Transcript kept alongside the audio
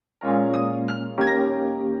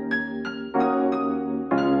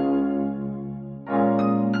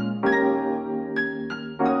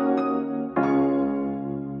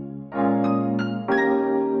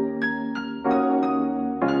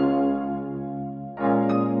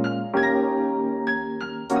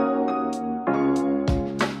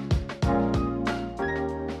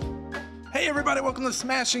everybody, welcome to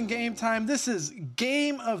Smashing Game Time. This is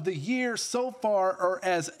Game of the Year so far, or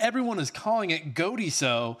as everyone is calling it, Goaty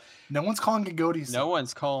So. No one's calling it Goaty So. No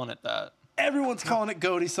one's calling it that. Everyone's calling it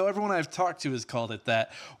Goaty So. Everyone I've talked to has called it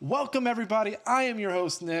that. Welcome, everybody. I am your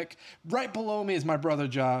host, Nick. Right below me is my brother,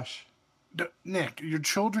 Josh. Nick, your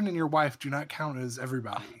children and your wife do not count as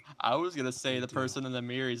everybody. I was going to say the person in the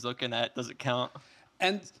mirror he's looking at doesn't count.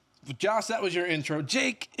 And Josh, that was your intro.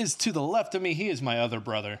 Jake is to the left of me. He is my other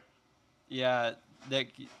brother. Yeah,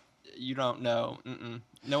 Nick, you don't know.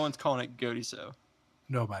 No one's calling it Goaty So.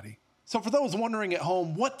 Nobody. So for those wondering at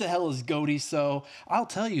home, what the hell is Goaty So? I'll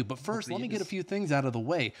tell you, but first, let me get a few things out of the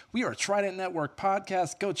way. We are a Trident Network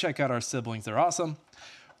podcast. Go check out our siblings. They're awesome.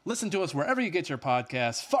 Listen to us wherever you get your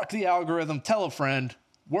podcasts. Fuck the algorithm. Tell a friend.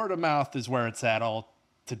 Word of mouth is where it's at all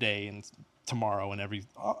today and tomorrow and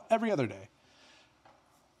every other day.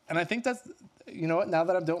 And I think that's, you know what, now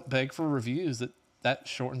that I don't beg for reviews, that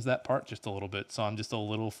shortens that part just a little bit. So I'm just a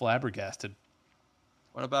little flabbergasted.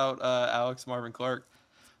 What about Alex Marvin Clark?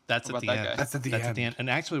 That's at the end. That's at the end. And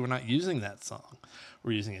actually, we're not using that song.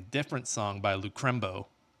 We're using a different song by Lou Crembo.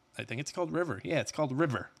 I think it's called River. Yeah, it's called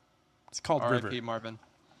River. It's called River. R.I.P. Marvin.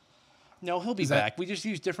 No, he'll be back. We just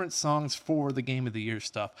use different songs for the Game of the Year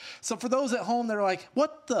stuff. So for those at home, they're like,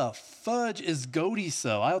 what the fudge is Goaty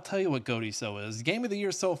So? I'll tell you what Goaty So is. Game of the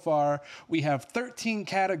Year so far, we have 13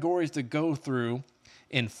 categories to go through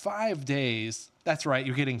in 5 days. That's right,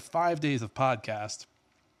 you're getting 5 days of podcast.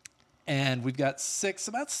 And we've got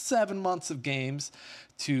about 7 months of games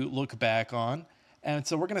to look back on. And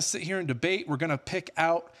so we're going to sit here and debate. We're going to pick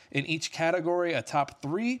out in each category a top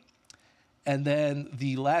 3. And then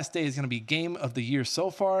the last day is going to be Game of the Year so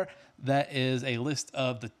far. That is a list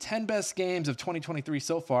of the 10 best games of 2023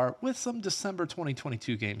 so far, with some December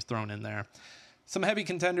 2022 games thrown in there. Some heavy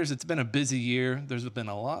contenders. It's been a busy year. There's been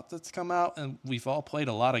a lot that's come out, and we've all played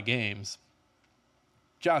a lot of games.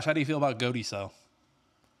 Josh, how do you feel about Goaty So?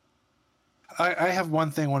 I have one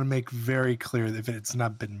thing I want to make very clear, if it's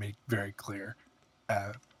not been made very clear.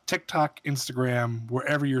 TikTok, Instagram,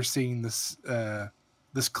 wherever you're seeing this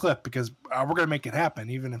this clip, because we're going to make it happen,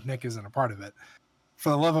 even if Nick isn't a part of it. For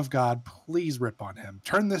the love of God, please rip on him.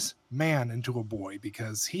 Turn this man into a boy,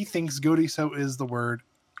 because he thinks Goaty So is the word,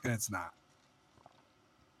 and it's not.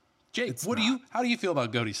 Jake, how do you feel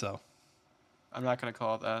about Goaty So? I'm not going to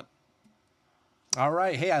call it that. All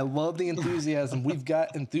right. Hey, I love the enthusiasm. We've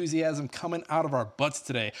got enthusiasm coming out of our butts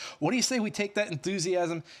today. What do you say we take that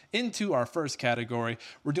enthusiasm into our first category?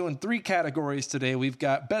 We're doing 3 categories today. We've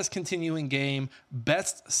got Best Continuing Game,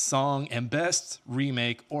 Best Song, and Best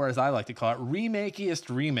Remake, or as I like to call it, Remakiest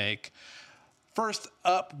Remake. First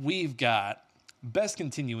up, we've got Best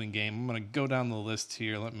Continuing Game. I'm going to go down the list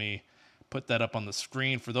here. Let me put that up on the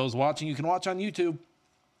screen. For those watching, you can watch on YouTube.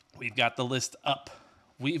 We've got the list up.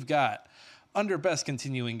 We've got under Best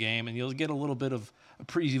Continuing Game, and you'll get a little bit of a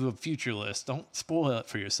preview of future lists. Don't spoil it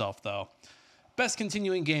for yourself, though. Best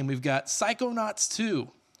Continuing Game, we've got Psychonauts 2,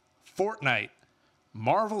 Fortnite,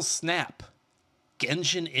 Marvel Snap,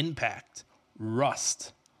 Genshin Impact,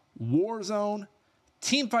 Rust, Warzone,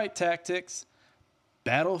 Teamfight Tactics,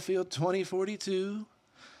 Battlefield 2042,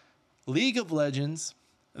 League of Legends,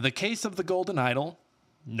 The Case of the Golden Idol,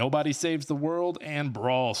 Nobody Saves the World, and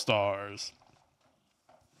Brawl Stars.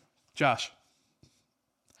 Josh,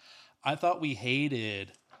 I thought we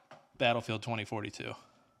hated Battlefield 2042.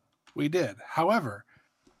 We did. However,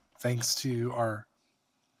 thanks to our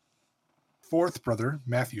fourth brother,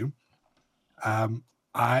 Matthew,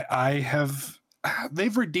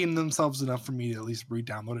 they've redeemed themselves enough for me to at least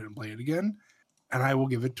re-download it and play it again. And I will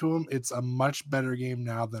give it to them. It's a much better game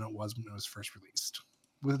now than it was when it was first released,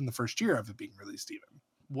 within the first year of it being released even.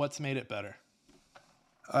 What's made it better?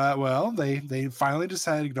 Well, they finally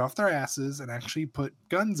decided to get off their asses and actually put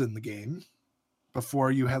guns in the game. If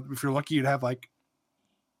you're lucky, you'd have like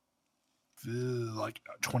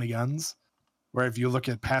 20 guns. Where if you look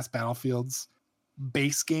at past Battlefields,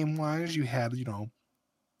 base game wise, you had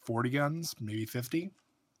 40 guns, maybe 50.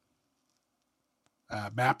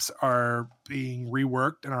 Maps are being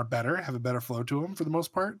reworked and are better, have a better flow to them for the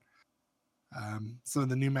most part. Some of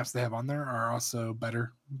the new maps they have on there are also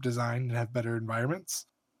better designed and have better environments.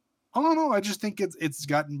 I don't know. I just think it's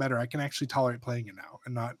gotten better. I can actually tolerate playing it now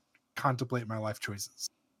and not contemplate my life choices.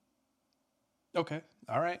 Okay.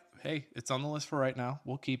 All right. Hey, it's on the list for right now.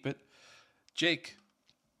 We'll keep it. Jake,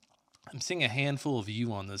 I'm seeing a handful of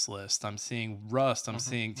you on this list. I'm seeing Rust. I'm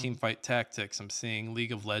seeing Teamfight Tactics. I'm seeing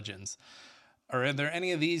League of Legends. Are there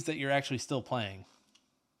any of these that you're actually still playing?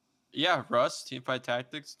 Yeah, Rust, Teamfight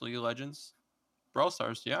Tactics, League of Legends, Brawl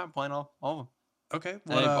Stars. Yeah, I'm playing all of them. Okay.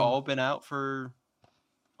 They've all been out for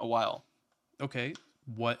a while. Okay.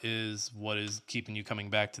 what is keeping you coming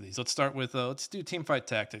back to these? Let's start with let's do Teamfight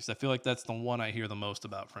Tactics. I feel like that's the one I hear the most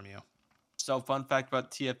about from you. So fun fact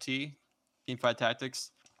about TFT, Teamfight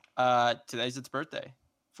Tactics. Today's its birthday.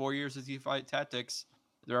 4 years of Teamfight Tactics.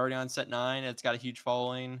 They're already on set 9. It's got a huge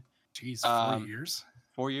following. Jeez, 4 years.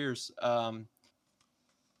 4 years.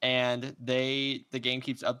 And the game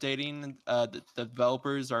keeps updating. The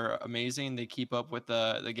developers are amazing. They keep up with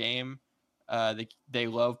the game. They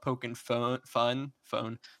love poking fun.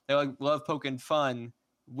 They love poking fun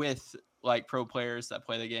with like pro players that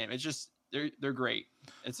play the game. It's just they're great.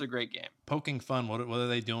 It's a great game. Poking fun. What are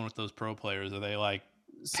they doing with those pro players? Are they like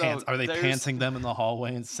So are they pantsing them in the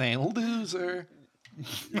hallway and saying loser?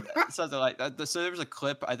 Something like that. So there was a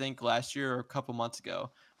clip I think last year or a couple months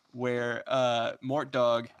ago where Mort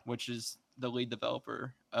Dog, which is the lead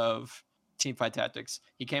developer of Teamfight Tactics,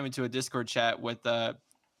 he came into a Discord chat with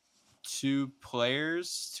two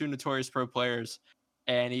notorious pro players,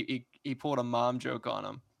 and he pulled a mom joke on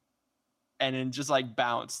them, and then just like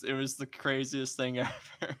bounced. It was the craziest thing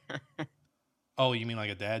ever. Oh, you mean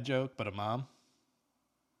like a dad joke, but a mom?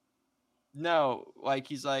 No, like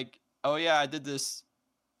he's like, oh yeah, I did this,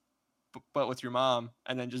 but with your mom,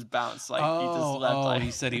 and then just bounced. Like he just left. Like,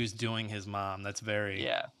 he said he was doing his mom. That's very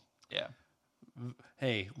yeah.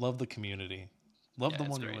 Hey, love the community. Love the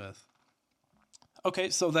one great. you're with.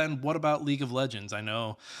 Okay, so then what about League of Legends? I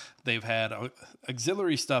know they've had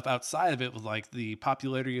auxiliary stuff outside of it with like the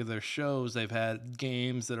popularity of their shows. They've had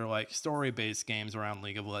games that are like story-based games around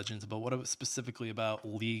League of Legends, but what specifically about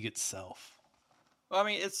League itself? Well, I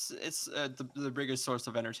mean, it's the biggest source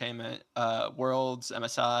of entertainment. Worlds,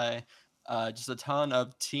 MSI, just a ton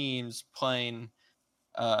of teams playing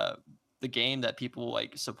the game that people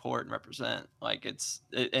like support and represent. Like and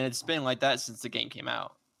it's been like that since the game came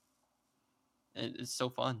out. It's so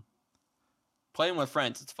fun. Playing with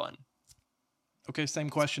friends, it's fun. Okay, same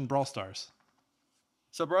question, Brawl Stars.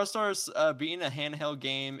 So Brawl Stars being a handheld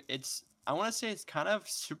game, I want to say it's kind of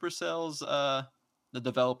Supercell's the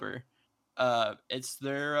developer. It's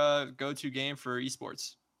their go-to game for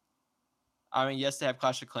esports. I mean, yes, they have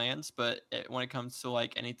Clash of Clans, but when it comes to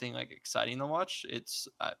like anything like exciting to watch, it's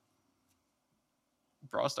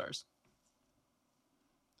Brawl Stars.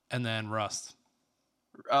 And then Rust.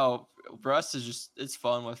 Oh, Rust is it's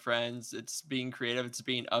fun with friends. It's being creative. It's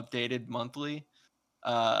being updated monthly.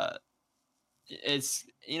 It's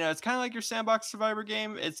it's kind of like your sandbox Survivor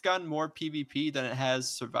game. It's gotten more PvP than it has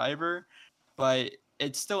Survivor, but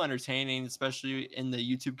it's still entertaining, especially in the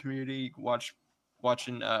YouTube community.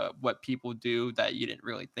 Watching what people do that you didn't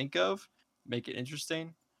really think of, make it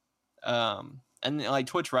interesting. And like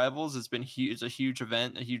Twitch Rivals has been huge. It's a huge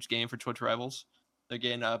event, a huge game for Twitch Rivals.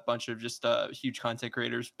 Again, a bunch of just huge content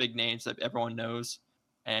creators, big names that everyone knows,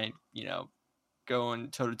 and going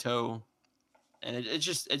toe to toe, and it's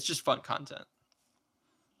just fun content.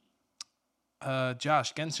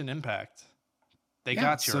 Josh, Genshin Impact, they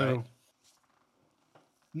got you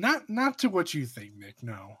right. Not to what you think, Nick.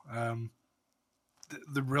 No.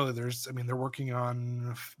 They're working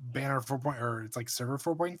on Banner 4. Or it's like Server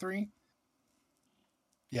 4.3.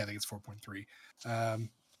 Yeah, I think it's 4.3.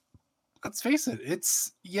 Let's face it.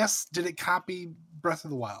 Did it copy Breath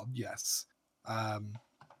of the Wild? Yes.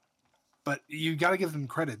 But you got to give them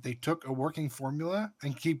credit. They took a working formula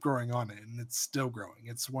and keep growing on it, and it's still growing.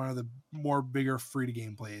 It's one of the more bigger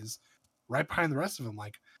free-to-game plays right behind the rest of them.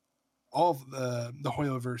 Like all of the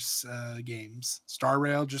Hoyoverse games. Star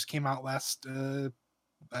Rail just came out last month,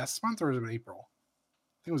 or was it April?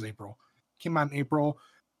 I think it was April. Came out in April.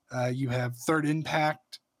 You have Third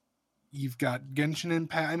Impact. You've got Genshin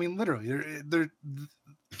Impact. I mean, literally,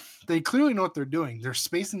 they clearly know what they're doing. They're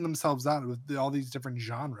spacing themselves out with all these different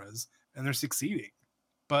genres, and they're succeeding.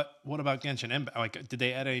 But what about Genshin Impact? Like, did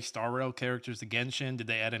they add any Star Rail characters to Genshin? Did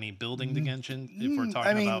they add any building to Genshin? If we're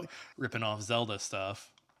talking about ripping off Zelda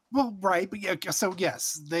stuff. Well, right, but yeah, so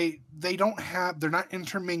yes, they're not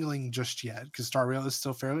intermingling just yet because Star Rail is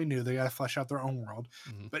still fairly new. They got to flesh out their own world.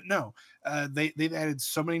 Mm-hmm. But no, they've added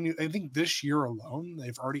so many new. I think this year alone,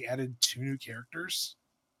 they've already added 2 new characters,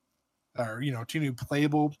 or 2 new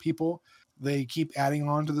playable people. They keep adding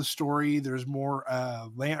on to the story. There's more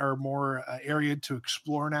land or more area to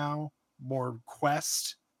explore now. More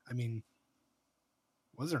quest. I mean,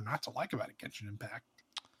 what is there not to like about it? Genshin Impact.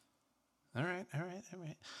 All right.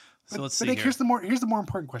 So let's see. Nick, here's the more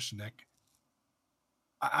important question, Nick.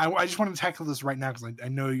 I just want to tackle this right now because I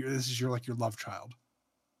know this is your love child.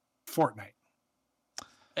 Fortnite.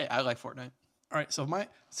 Hey, I like Fortnite. All right.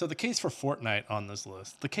 So the case for Fortnite on this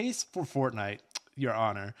list, the case for Fortnite, Your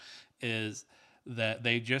Honor, is that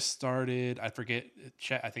they just started. I forget.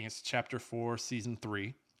 I think it's Chapter 4, Season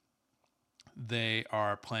 3. They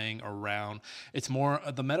are playing around. It's more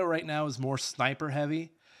the meta right now is more sniper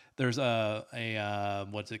heavy. There's a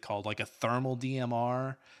what's it called, like a thermal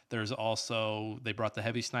DMR. There's also they brought the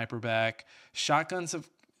heavy sniper back. Shotguns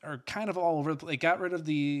are kind of all over. They got rid of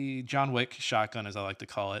the John Wick shotgun, as I like to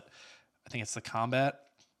call it. I think it's the combat.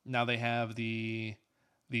 Now they have the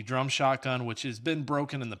drum shotgun, which has been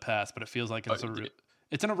broken in the past, but it feels like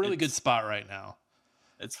it's in a really good spot right now.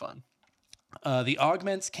 It's fun. The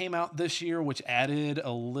augments came out this year, which added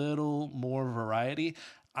a little more variety.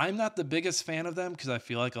 I'm not the biggest fan of them because I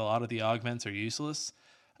feel like a lot of the augments are useless.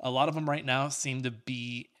 A lot of them right now seem to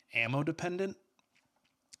be ammo dependent.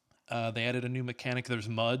 They added a new mechanic. There's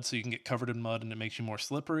mud, so you can get covered in mud and it makes you more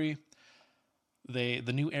slippery. The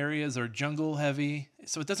new areas are jungle heavy,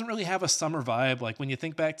 so it doesn't really have a summer vibe. Like when you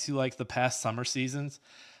think back to like the past summer seasons,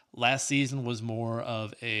 last season was more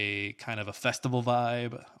of a kind of a festival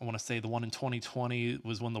vibe. I want to say the one in 2020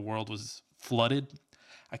 was when the world was flooded.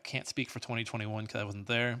 I can't speak for 2021 because I wasn't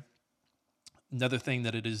there. Another thing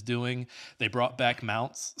that it is doing, they brought back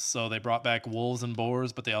mounts. So they brought back wolves and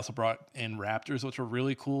boars, but they also brought in raptors, which were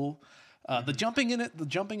really cool. The jumping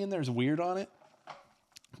in there is weird on it,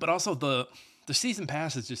 but also the season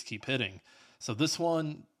passes just keep hitting. So this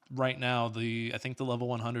one right now, I think the level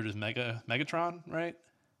 100 is Megatron, right?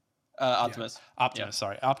 Optimus. Yeah. Optimus,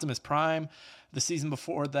 sorry. Optimus Prime. The season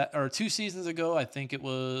before that, or 2 seasons ago, I think it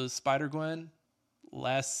was Spider-Gwen.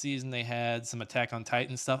 Last season, they had some Attack on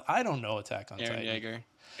Titan stuff. I don't know Attack on Titan. Eren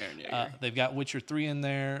Yeager. They've got Witcher 3 in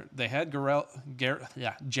there. They had Geraldo.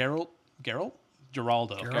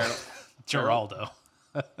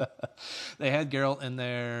 They had Geralt in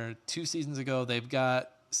there 2 seasons ago. They've got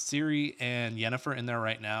Ciri and Yennefer in there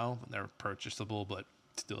right now. They're purchasable, but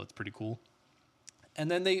still, it's pretty cool. And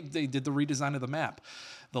then they did the redesign of the map.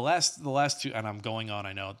 The last 2, and I'm going on,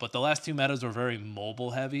 I know, but the last 2 metas were very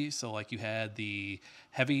mobile heavy. So like you had the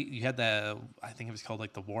I think it was called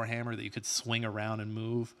like the Warhammer that you could swing around and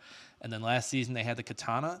move. And then last season they had the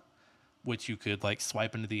Katana, which you could like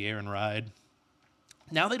swipe into the air and ride.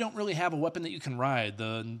 Now they don't really have a weapon that you can ride.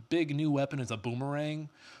 The big new weapon is a boomerang,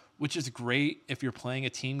 which is great if you're playing a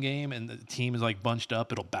team game and the team is like bunched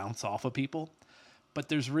up, it'll bounce off of people. But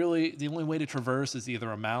there's really, the only way to traverse is either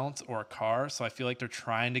a mount or a car. So I feel like they're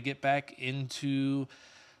trying to get back into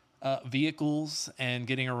vehicles and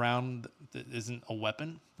getting around that isn't a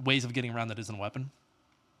weapon. Ways of getting around that isn't a weapon.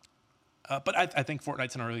 But I think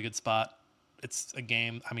Fortnite's in a really good spot. It's a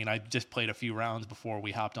game. I mean, I just played a few rounds before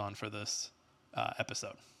we hopped on for this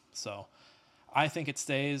episode. So I think it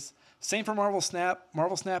stays. Same for Marvel Snap.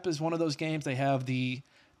 Marvel Snap is one of those games. They have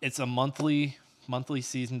it's a monthly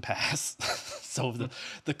season pass. So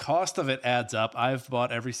the cost of it adds up. I've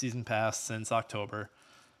bought every season pass since October.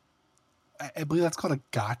 I believe that's called a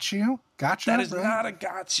gotcha. That is right? not a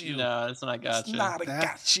gotcha. No, it's not gotcha. It's not a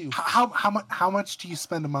gotcha. How much do you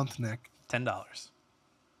spend a month, Nick? $10. Do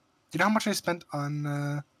you know how much I spent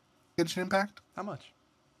on Genshin Impact? How much?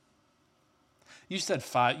 You said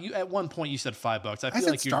 $5. At one point you said $5. I said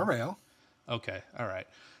like Star Rail. Okay, all right,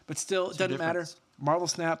 but still, it doesn't matter. Marvel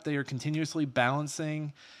Snap, they are continuously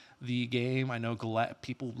balancing the game. I know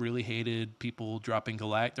people really hated people dropping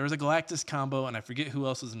Galactus. There was a Galactus combo, and I forget who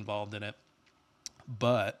else was involved in it.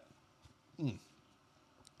 But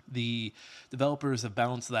the developers have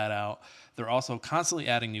balanced that out. They're also constantly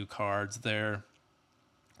adding new cards. They're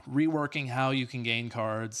reworking how you can gain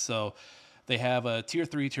cards. So they have a tier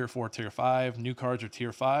 3, tier 4, tier 5. New cards are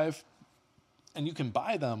tier 5. And you can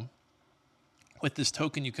buy them with this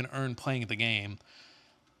token you can earn playing the game.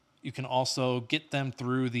 You can also get them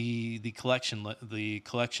through the collection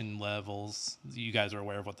levels. You guys are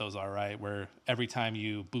aware of what those are, right? Where every time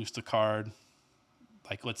you boost a card,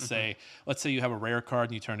 like let's say you have a rare card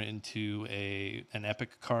and you turn it into an epic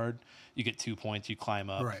card, you get 2 points, you climb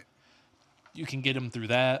up. Right. You can get them through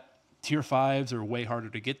that. Tier 5s are way harder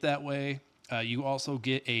to get that way. You also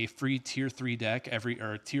get a free tier 3 deck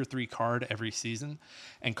tier 3 card every season.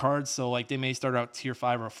 And cards, so like they may start out tier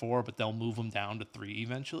 5 or 4, but they'll move them down to 3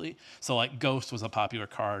 eventually. So like Ghost was a popular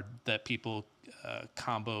card that people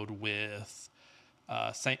comboed with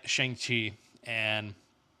Shang-Chi. And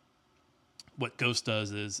what Ghost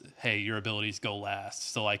does is, hey, your abilities go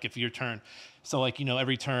last. So like if your turn,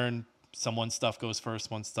 every turn, someone's stuff goes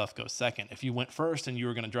first, one's stuff goes second. If you went first and you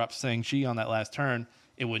were going to drop Shang-Chi on that last turn,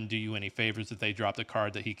 it wouldn't do you any favors if they dropped a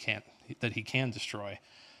card that he can destroy.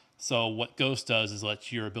 So what Ghost does is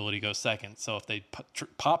lets your ability go second. So if they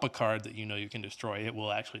pop a card that you can destroy, it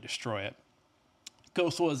will actually destroy it.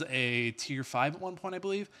 Ghost was a tier 5 at one point, I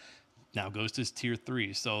believe. now goes to tier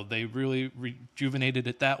 3. So they really rejuvenated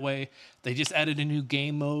it that way. They just added a new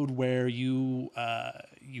game mode where you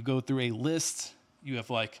go through a list. You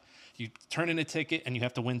have you turn in a ticket and you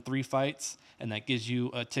have to win 3 fights, and that gives you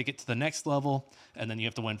a ticket to the next level. And then you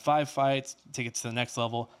have to win 5 fights, tickets to the next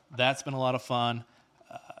level. That's been a lot of fun.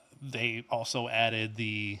 They also added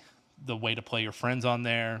the way to play your friends on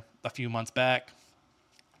there a few months back.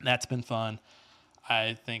 That's been fun.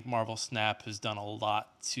 I think Marvel Snap has done a lot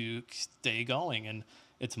to stay going, and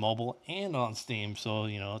it's mobile and on Steam. So,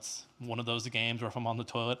 it's one of those games where if I'm on the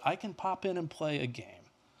toilet, I can pop in and play a game.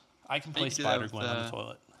 I can play Spider-Gwen on the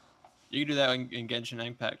toilet. You can do that in Genshin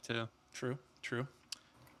Impact too. True.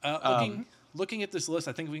 Looking at this list,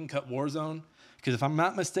 I think we can cut Warzone, because if I'm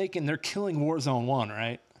not mistaken, they're killing Warzone 1,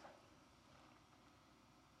 right?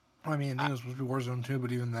 I mean, I think it was supposed to be Warzone 2,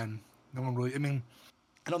 but even then, no one really. I mean,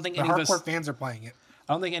 I don't think the any of hardcore us fans are playing it.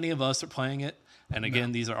 I don't think any of us are playing it. And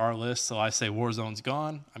again, These are our lists, so I say Warzone's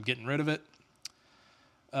gone. I'm getting rid of it.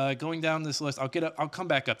 Going down this list, I'll come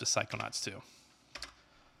back up to Psychonauts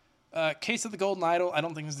 2. Case of the Golden Idol, I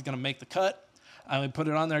don't think this is going to make the cut. I only put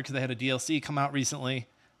it on there because they had a DLC come out recently.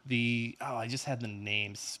 I just had the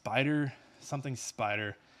name, Spider.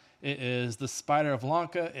 It is the Spider of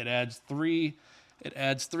Lanka. It adds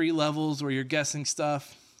 3 levels where you're guessing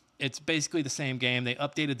stuff. It's basically the same game. They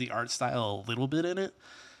updated the art style a little bit in it,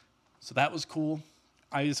 so that was cool.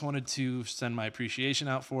 I just wanted to send my appreciation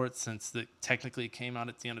out for it, since it technically came out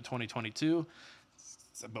at the end of 2022.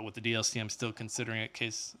 But with the DLC, I'm still considering it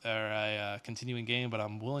a continuing game, but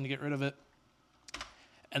I'm willing to get rid of it.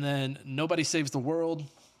 And then Nobody Saves the World.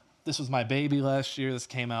 This was my baby last year. This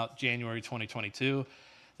came out January 2022.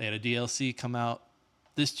 They had a DLC come out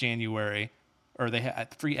this January, or they had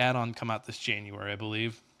a free add-on come out this January, I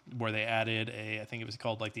believe, where they added I think it was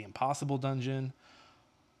called the Impossible Dungeon,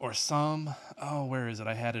 or where is it?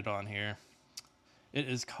 I had it on here. It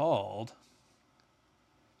is called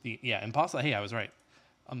Impossible. Hey, I was right.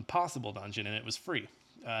 Impossible Dungeon, and it was free.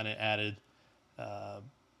 And it added a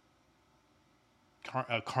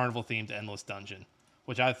carnival-themed endless dungeon,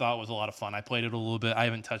 which I thought was a lot of fun. I played it a little bit. I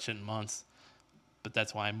haven't touched it in months, but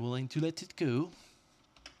that's why I'm willing to let it go.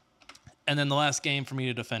 And then the last game for me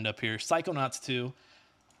to defend up here, Psychonauts 2.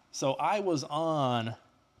 So I was on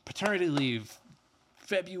paternity leave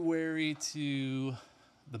February to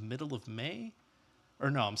the middle of May.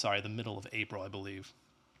 The middle of April, I believe.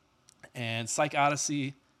 And Psych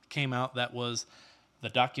Odyssey came out. That was the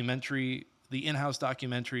documentary, the in-house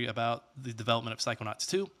documentary about the development of Psychonauts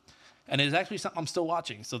 2. And it is actually something I'm still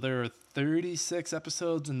watching. So there are 36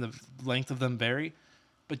 episodes, and the length of them vary.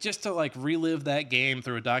 But just to relive that game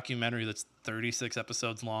through a documentary that's 36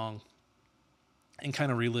 episodes long, and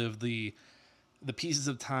kind of relive the pieces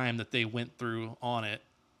of time that they went through on it,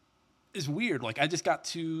 is weird. I just got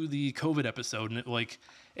to the COVID episode, and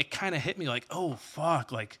it kind of hit me oh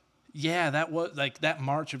fuck, that was that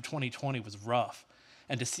March of 2020 was rough.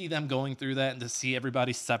 And to see them going through that, and to see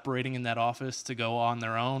everybody separating in that office to go on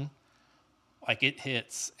their own, it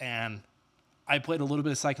hits. And I played a little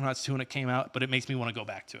bit of Psychonauts 2 when it came out, but it makes me want to go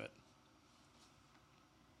back to it.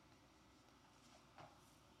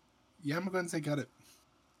 Yeah, I'm going to say got it.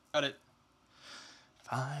 Got it.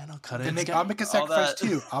 Fine, I'll cut it. Then Nick, I'll make a sacrifice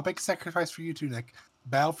too. I'll make a sacrifice for you too, Nick.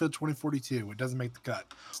 Battlefield 2042. It doesn't make the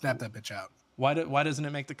cut. Snap that bitch out. Why doesn't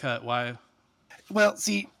it make the cut? Why? Well,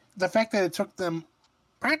 see, the fact that it took them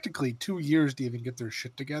practically 2 years to even get their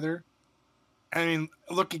shit together. I mean,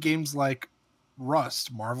 look at games like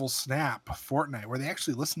Rust, Marvel Snap, Fortnite, where they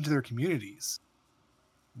actually listen to their communities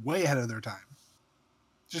way ahead of their time.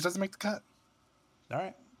 It just doesn't make the cut. All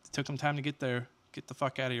right. It took them time to get there. Get the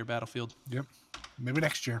fuck out of your Battlefield. Yep. Maybe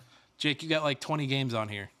next year. Jake, you got 20 games on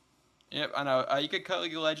here. Yep, I know. You could cut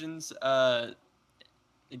League of Legends. The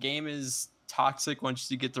game is toxic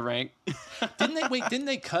once you get the rank. Didn't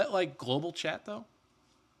they cut global chat though?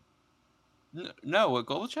 No,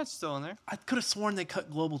 global chat's still in there. I could have sworn they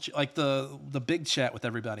cut global chat, the big chat with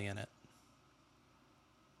everybody in it.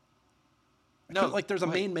 No, there's a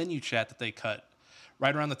main menu chat that they cut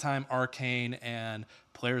right around the time Arcane and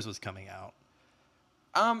Players was coming out.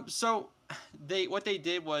 So what they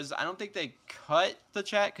did was, I don't think they cut the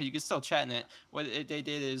chat, because you can still chat in it. What they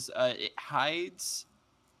did is it hides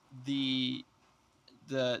the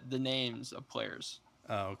names of players.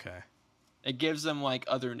 Oh, okay. It gives them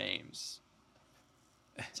other names.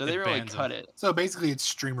 So they really cut it. So basically, it's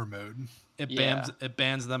streamer mode. It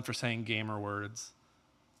bans them for saying gamer words.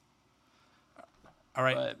 All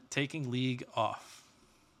right, taking League off.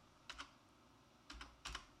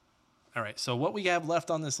 All right, so what we have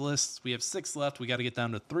left on this list, we have 6 left. We got to get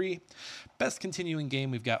down to 3. Best continuing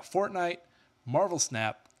game, we've got Fortnite, Marvel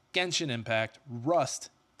Snap, Genshin Impact, Rust,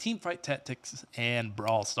 Teamfight Tactics, and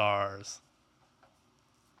Brawl Stars.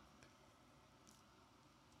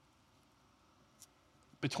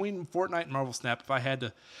 Between Fortnite and Marvel Snap, if I had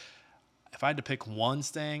to pick one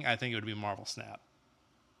staying, I think it would be Marvel Snap.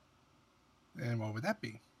 And what would that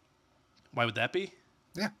be? Why would that be?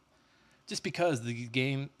 Yeah. Just because the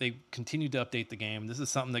game, they continued to update the game. This is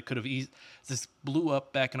something that could have this blew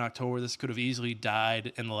up back in October. This could have easily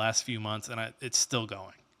died in the last few months, and it's still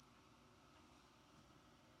going.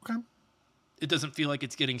 Okay. It doesn't feel like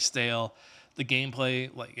it's getting stale. The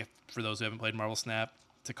gameplay, like for those who haven't played Marvel Snap,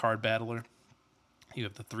 it's a card battler. You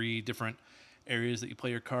have the 3 different areas that you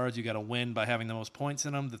play your cards. You got to win by having the most points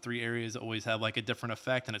in them. The 3 areas always have like a different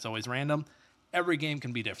effect, and it's always random. Every game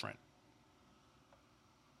can be different.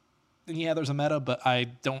 And yeah, there's a meta, but I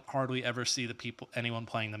don't hardly ever see anyone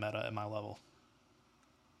playing the meta at my level,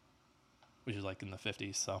 which is like in the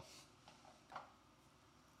 50s. So,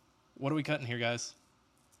 what are we cutting here, guys?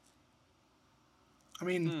 I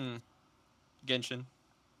mean, Genshin.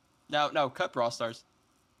 No, cut Brawl Stars.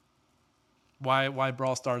 Why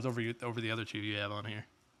Brawl Stars over the other 2 you have on here?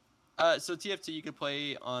 So TF2 you could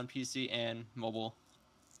play on PC and mobile.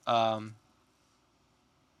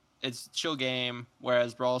 It's a chill game,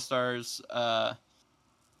 whereas Brawl Stars,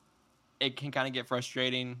 it can kind of get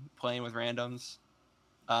frustrating playing with randoms.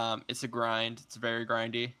 It's a grind. It's very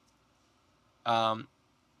grindy.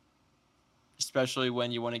 Especially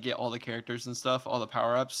when you want to get all the characters and stuff, all the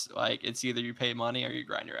power-ups. Like, it's either you pay money or you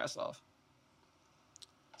grind your ass off.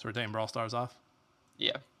 So we're taking Brawl Stars off?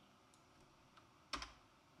 Yeah.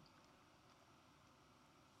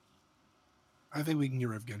 I think we can get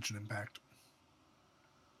rid of Genshin Impact.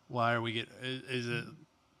 Why are we is it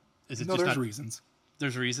No, just there's not, reasons.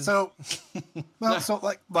 There's reasons? So, well, so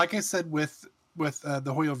like I said with the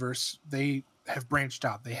Hoyoverse, they have branched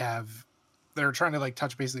out. They're trying to like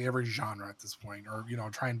touch basically every genre at this point, or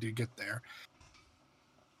trying to get there.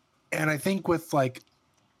 And I think with like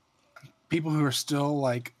people who are still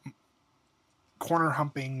like corner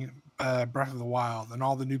humping Breath of the Wild, and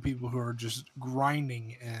all the new people who are just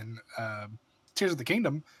grinding in Tears of the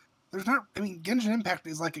Kingdom, there's not. I mean, Genshin Impact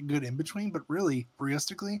is like a good in between, but really,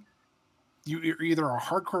 realistically, you're either a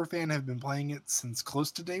hardcore fan and have been playing it since close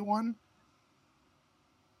to day one,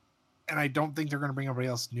 and I don't think they're going to bring everybody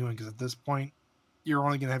else new in, because at this point, you're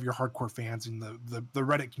only going to have your hardcore fans in the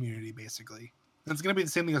Reddit community, basically. And it's going to be the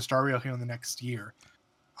same thing as Star Rail here in the next year.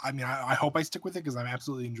 I mean, I hope I stick with it because I'm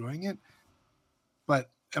absolutely enjoying it. But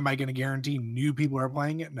am I going to guarantee new people are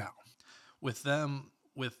playing it? No. With them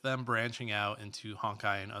branching out into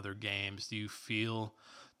Honkai and other games, do you feel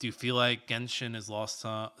like Genshin has lost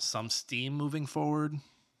some steam moving forward?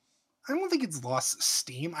 I don't think it's lost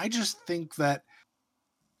steam. I just think that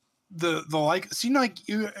the like, so like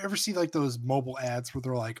you ever see like those mobile ads where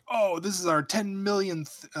they're like, oh, this is our 10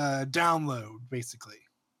 millionth download, basically.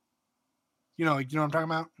 You know what I'm talking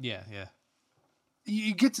about? Yeah.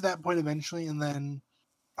 You get to that point eventually, and then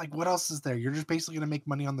like, what else is there? You're just basically going to make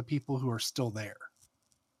money on the people who are still there,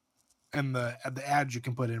 and the ads you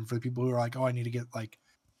can put in for the people who are like, oh, I need to get like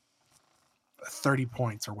 30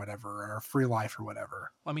 points or whatever, or a free life or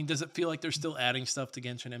whatever. I mean, does it feel like they're still adding stuff to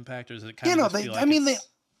Genshin Impact, or is it kind of feel like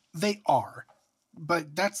they are,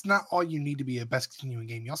 but that's not all you need to be a best continuing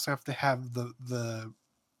game. You also have to have the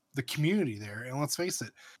community there, and let's face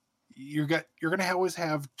it, you're going to always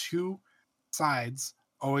have 2 sides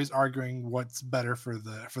always arguing what's better for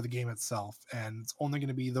the game itself, and it's only going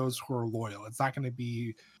to be those who are loyal. It's not going to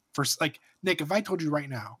be like Nick. If I told you right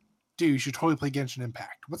now, dude, you should totally play Genshin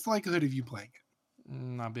Impact, what's the likelihood of you playing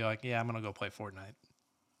it? I'll be like, yeah, I'm gonna go play Fortnite.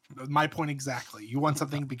 My point exactly. You want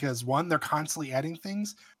something because 1, they're constantly adding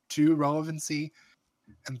things, 2, relevancy,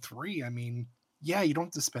 and 3, I mean, yeah, you don't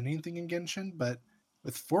have to spend anything in Genshin, but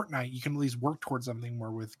with Fortnite, you can at least work towards something,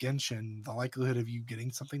 where with Genshin, the likelihood of you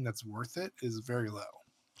getting something that's worth it is very low.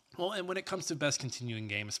 Well, and when it comes to best continuing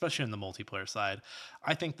game, especially in the multiplayer side,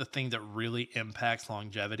 I think the thing that really impacts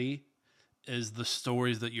longevity is the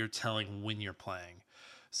stories that you're telling when you're playing.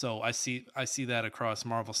 So I see that across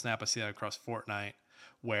Marvel Snap, I see that across Fortnite,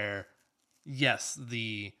 where yes,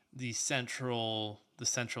 the central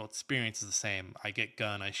experience is the same. I get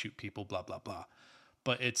gun, I shoot people, blah blah blah.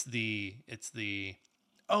 But it's the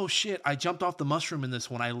oh shit, I jumped off the mushroom in this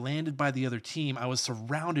one. I landed by the other team. I was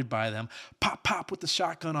surrounded by them. Pop, pop with the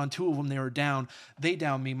shotgun on 2 of them. They were down. They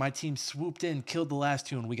downed me. My team swooped in, killed the last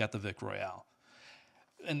 2, and we got the Vic Royale.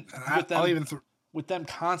 And with them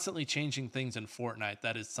constantly changing things in Fortnite,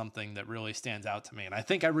 that is something that really stands out to me. And I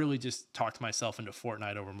think I really just talked myself into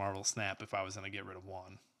Fortnite over Marvel Snap if I was going to get rid of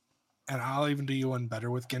one. And I'll even do you one better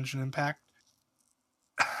with Genshin Impact.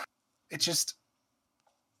 It's just,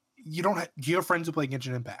 you don't do you have friends who play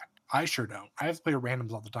Genshin Impact? I sure don't. I have to play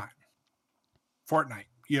randoms all the time. Fortnite,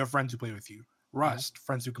 you have friends who play with you. Rust,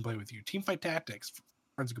 friends who can play with you. Teamfight Tactics,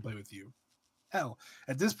 friends who can play with you. Hell,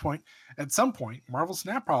 at some point, Marvel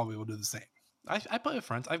Snap probably will do the same. I play with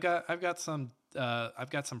friends. I've got some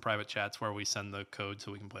private chats where we send the code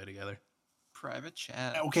so we can play together. Private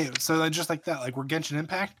chat. Okay, so just like that, like we're Genshin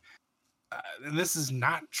Impact, and this is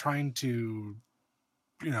not trying to,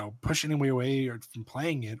 push any way away or from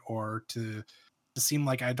playing it or to seem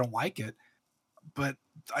like I don't like it, but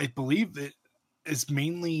I believe it is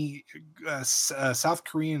mainly a South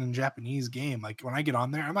Korean and Japanese game. Like when I get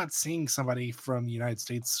on there, I'm not seeing somebody from the United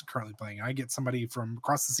States currently playing. I get somebody from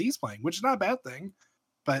across the seas playing, which is not a bad thing,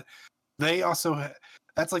 but they also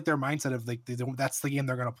that's like their mindset of like that's the game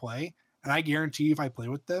they're going to play. And I guarantee you, if I play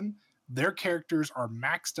with them, their characters are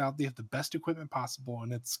maxed out. They have the best equipment possible,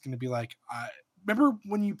 and it's going to be like, remember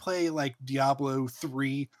when you play like Diablo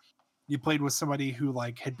 3, you played with somebody who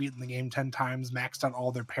like had beaten the game 10 times, maxed out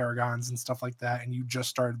all their paragons and stuff like that, and you just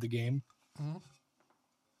started the game. Mm-hmm.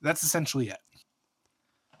 That's essentially it.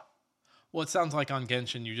 Well, it sounds like on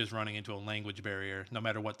Genshin, you're just running into a language barrier no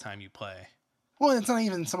matter what time you play. Well, it's not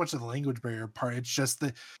even so much of the language barrier part. It's just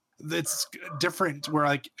it's different where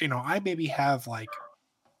like, I maybe have like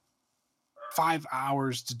 5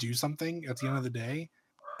 hours to do something at the end of the day,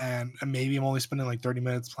 and maybe I'm only spending like 30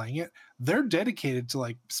 minutes playing it. They're dedicated to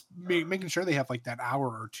like making sure they have like that hour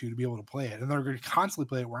or two to be able to play it, and they're going to constantly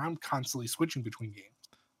play it where I'm constantly switching between games.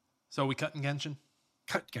 So we cutting Genshin?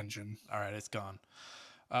 Cut Genshin. All right, it's gone.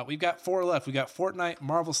 We've got 4 left. We got Fortnite,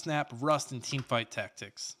 Marvel Snap, Rust, and Teamfight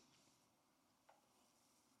Tactics.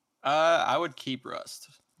 I would keep Rust.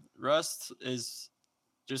 Rust is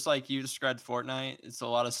just like you described Fortnite. It's a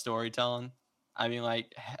lot of storytelling. I mean,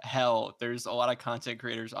 like, hell, there's a lot of content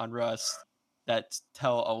creators on Rust that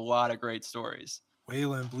tell a lot of great stories.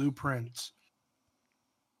 Wayland, Blueprint.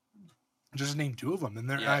 Just name 2 of them.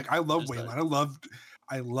 And I love Wayland.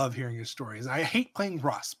 I love hearing his stories. I hate playing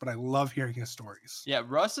Rust, but I love hearing his stories. Yeah,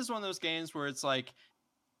 Rust is one of those games where it's like,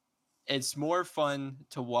 it's more fun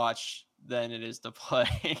to watch than it is to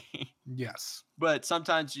play. Yes. But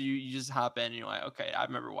sometimes you just hop in and you're like, okay, I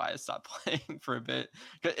remember why I stopped playing for a bit.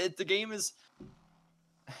 The game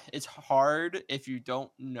it's hard if you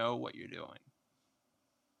don't know what you're doing.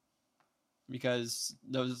 Because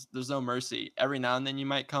there's no mercy. Every now and then you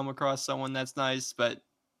might come across someone that's nice, but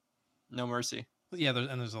no mercy. Yeah,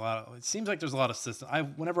 there's a lot of. It seems like there's a lot of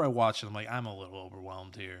system. Whenever I watch it, I'm like, I'm a little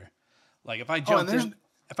overwhelmed here. Like if I jumped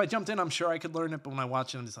in, I'm sure I could learn it. But when I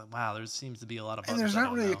watch it, I'm just like, wow, there seems to be a lot of. And there's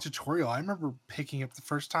not really a tutorial. I remember picking up the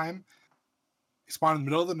first time. I spawned in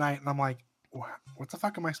the middle of the night, and I'm like, what the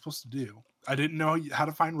fuck am I supposed to do? I didn't know how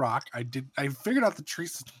to find rock. I figured out the tree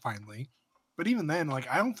system finally, but even then, like,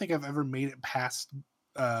 I don't think I've ever made it past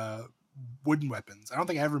wooden weapons. I don't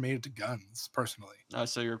think I ever made it to guns personally. Oh,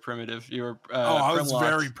 so you're primitive. You're I was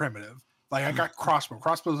very primitive. Like I got crossbow.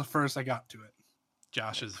 Crossbow was the first I got to it.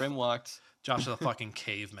 Josh is prim locked. Josh is a fucking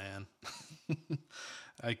caveman.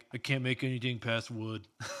 I can't make anything past wood.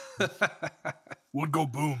 Wood go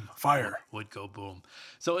boom. Fire. Wood go boom.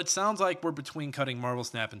 So it sounds like we're between cutting Marvel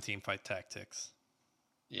Snap and Teamfight Tactics.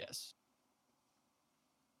 Yes.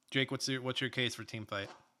 Jake, what's your case for Teamfight?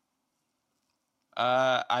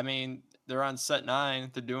 I mean, they're on set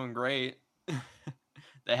 9. They're doing great.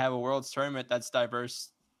 They have a world's tournament that's diverse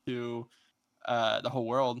to the whole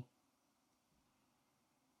world.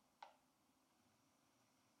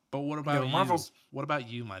 But what about you? What about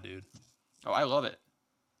you, my dude? Oh, I love it.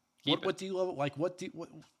 What do you love? Like, what?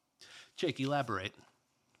 Jake, elaborate.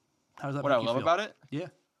 How does that? What I love about it? Yeah,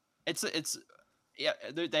 it's yeah.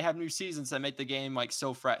 They have new seasons that make the game like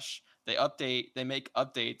so fresh. They make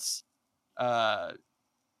updates.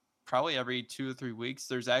 Probably every 2 or 3 weeks.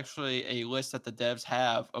 There's actually a list that the devs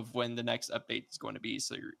have of when the next update is going to be,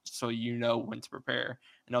 so you know when to prepare.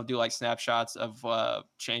 And they'll do like snapshots of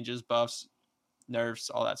changes, buffs, nerfs,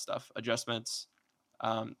 all that stuff, adjustments.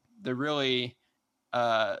 They're really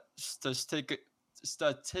statistically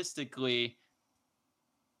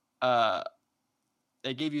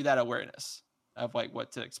they give you that awareness of like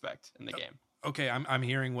what to expect in the game. Okay, I'm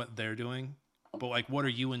hearing what they're doing, but like, what are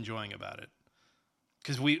you enjoying about it?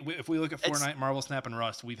 Because if we look at Fortnite, Marvel Snap, and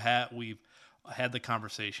Rust, we've had the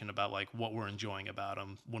conversation about like what we're enjoying about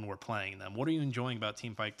them when we're playing them. What are you enjoying about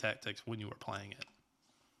Teamfight Tactics when you were playing it?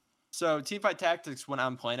 So Teamfight Tactics, when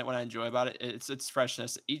I'm playing it, what I enjoy about it, it's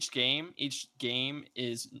freshness. Each game is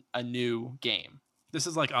a new game. This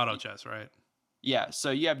is like auto chess, right? Yeah. So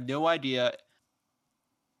you have no idea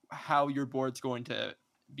how your board's going to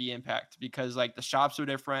be impacted because like the shops are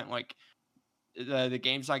different. Like the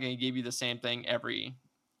game's not going to give you the same thing every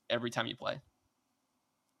every time you play.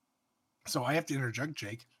 So I have to interject,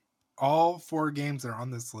 Jake. All 4 games that are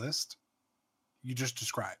on this list, you just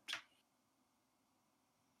described.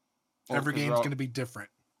 Well, Every 'cause game's going to be different.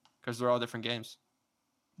 Because they're all different games.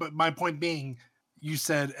 But my point being, you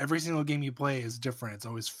said every single game you play is different. It's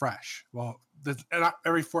always fresh. Well, not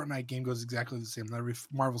every Fortnite game goes exactly the same. Not every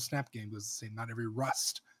Marvel Snap game goes the same. Not every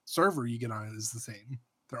Rust server you get on it is the same.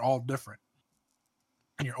 They're all different.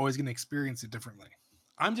 And you're always going to experience it differently.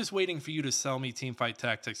 I'm just waiting for you to sell me Teamfight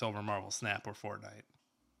Tactics over Marvel Snap or Fortnite.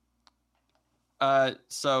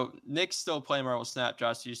 So Nick's still playing Marvel Snap.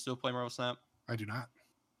 Josh, do you still play Marvel Snap? I do not.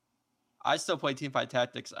 I still play Teamfight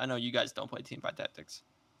Tactics. I know you guys don't play Teamfight Tactics.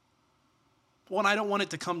 Well, and I don't want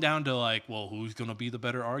it to come down to like, well, who's going to be the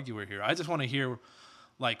better arguer here? I just want to hear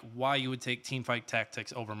like why you would take Teamfight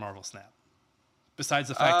Tactics over Marvel Snap. Besides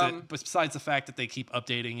the fact that they keep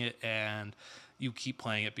updating it and you keep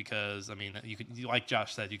playing it because I mean, like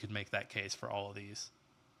Josh said, you could make that case for all of these.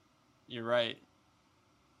 You're right.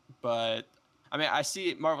 But I mean, I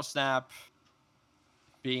see Marvel Snap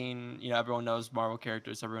being, everyone knows Marvel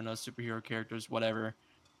characters, everyone knows superhero characters, whatever.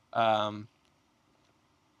 I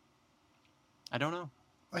don't know.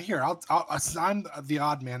 Here, I'm the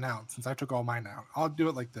odd man out since I took all mine out. I'll do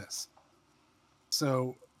it like this.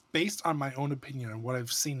 So, based on my own opinion and what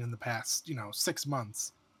I've seen in the past, 6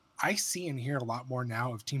 months, I see and hear a lot more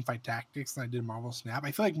now of Teamfight Tactics than I did Marvel Snap.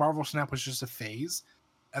 I feel like Marvel Snap was just a phase,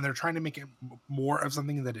 and they're trying to make it more of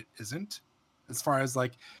something that it isn't. As far as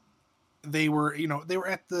like, they were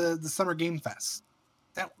at the Summer Game Fest.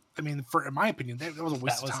 In my opinion, that was a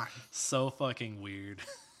waste of time. So fucking weird.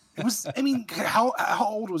 It was. I mean, how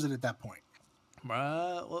old was it at that point?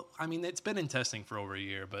 Well, I mean, it's been in testing for over a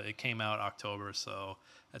year, but it came out October, so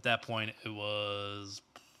at that point, it was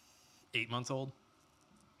 8 months old,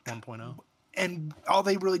 1.0. And all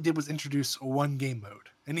they really did was introduce one game mode,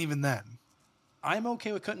 and even then, I'm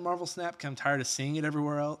okay with cutting Marvel Snap because I'm tired of seeing it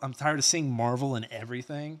everywhere else. I'm tired of seeing Marvel in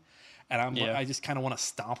everything, and I just kind of want to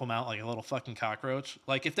stomp them out like a little fucking cockroach.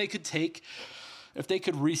 Like if they could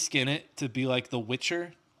reskin it to be like The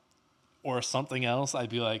Witcher or something else, I'd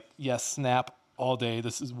be like, yes, Snap all day.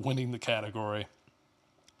 This is winning the category.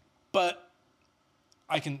 But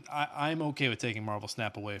I'm okay with taking Marvel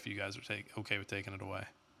Snap away if you guys are okay with taking it away.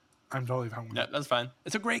 I'm totally fine with Yeah, it. that's fine.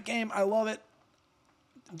 It's a great game. I love it.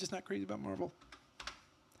 I'm just not crazy about Marvel.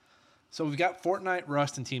 So we've got Fortnite,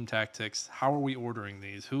 Rust, and Team Tactics. How are we ordering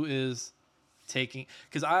these? Who is taking...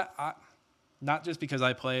 Because I not just because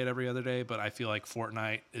I play it every other day, but I feel like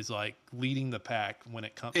Fortnite is like leading the pack when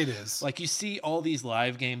it comes. It is. Like you see all these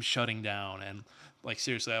live games shutting down, and like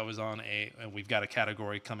seriously, I was on and we've got a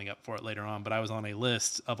category coming up for it later on, but I was on a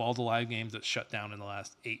list of all the live games that shut down in the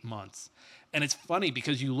last 8 months. And it's funny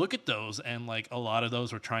because you look at those and like a lot of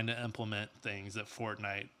those were trying to implement things that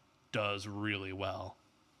Fortnite does really well.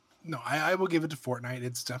 No, I will give it to Fortnite.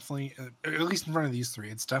 It's definitely, at least in front of these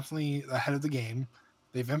 3, it's definitely ahead of the game.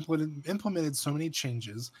 They've implemented so many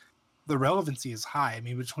changes. The relevancy is high. I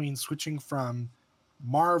mean, between switching from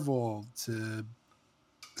Marvel to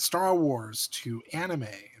Star Wars to anime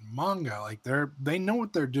and manga, like they know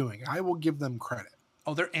what they're doing. I will give them credit.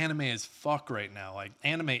 Oh, they're anime as fuck right now. Like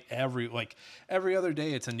anime every other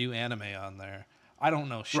day, it's a new anime on there. I don't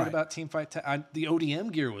know shit about Teamfight. The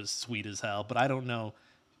ODM gear was sweet as hell, but I don't know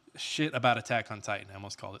shit about Attack on Titan. I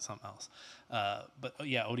almost called it something else. But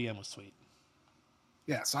yeah, ODM was sweet.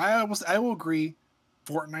 Yeah, so I will agree.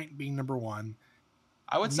 Fortnite being number 1.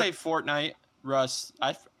 I would say Fortnite, Rust.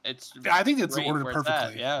 I think it's ordered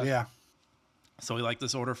perfectly. Yeah. So we like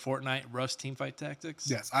this order: Fortnite, Rust, Teamfight Tactics.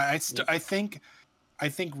 Yes, I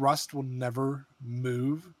think Rust will never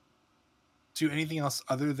move to anything else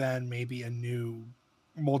other than maybe a new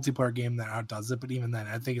multiplayer game that outdoes it. But even then,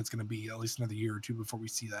 I think it's going to be at least another year or 2 before we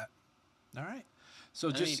see that. All right.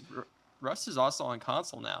 So Rust is also on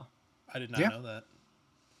console now. I did not know that.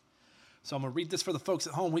 So I'm going to read this for the folks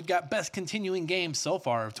at home. We've got best continuing games so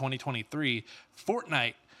far of 2023.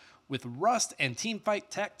 Fortnite with Rust and Teamfight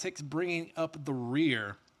Tactics bringing up the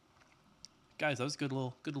rear. Guys, that was a good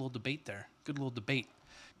little debate there. Good little debate.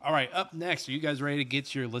 All right, up next, are you guys ready to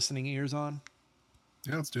get your listening ears on?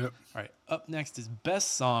 Yeah, let's do it. All right, up next is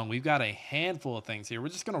best song. We've got a handful of things here. We're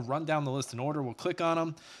just going to run down the list in order. We'll click on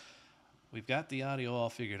them. We've got the audio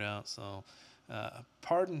all figured out, so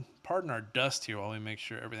pardon our dust here while we make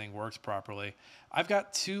sure everything works properly. I've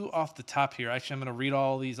got 2 off the top here. Actually, I'm going to read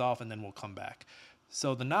all these off, and then we'll come back.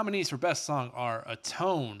 So the nominees for best song are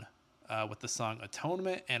Atone with the song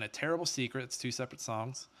Atonement and A Terrible Secret. It's 2 separate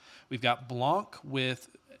songs. We've got Blanc with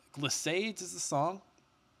Glissades is the song.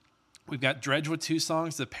 We've got Dredge with 2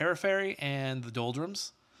 songs, The Periphery and The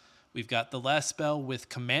Doldrums. We've got The Last Spell with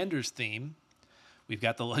Commander's theme. We've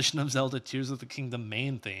got The Legend of Zelda Tears of the Kingdom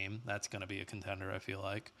main theme. That's going to be a contender, I feel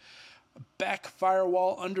like. Back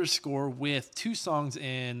Firewall underscore with 2 songs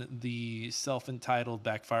in the self-entitled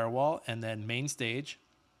Back Firewall and then main stage.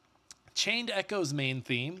 Chained Echoes main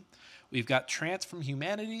theme. We've got Trance from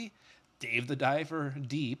Humanity, Dave the Diver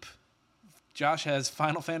Deep. Josh has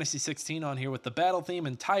Final Fantasy 16 on here with the battle theme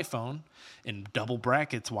and Typhone in double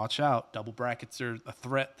brackets. Watch out. Double brackets are a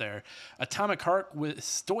threat there. Atomic Heart with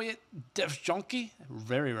Stoyet Devjonki,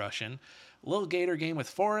 very Russian. Lil Gator game with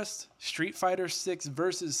Forest. Street Fighter 6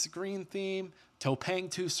 versus Screen theme.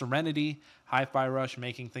 Topang 2 Serenity. Hi-Fi Rush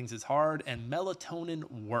Making Things Is Hard. And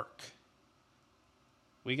Melatonin Work.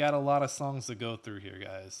 We got a lot of songs to go through here,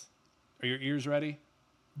 guys. Are your ears ready?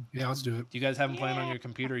 Yeah, let's do it. Do you guys have them playing on your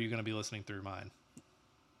computer, or are you going to be listening through mine?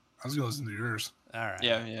 I was going to listen to yours. All right.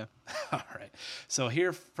 Yeah. All right. So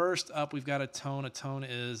here, first up, we've got Atone. Atone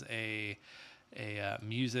is a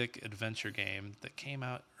music adventure game that came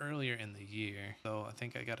out earlier in the year. So I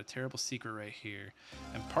think I got a terrible secret right here.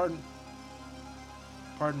 And pardon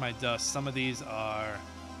my dust, some of these are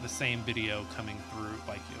the same video coming through.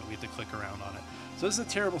 Like, we have to click around on it. So this is a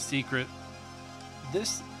terrible secret.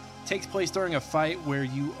 This takes place during a fight where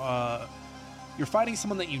you're fighting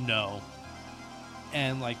someone that you know,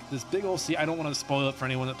 and like this big old I don't want to spoil it for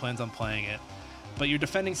anyone that plans on playing it, but you're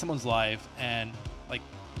defending someone's life and like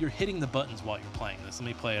you're hitting the buttons while you're playing this. Let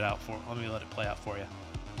me let it play out for you.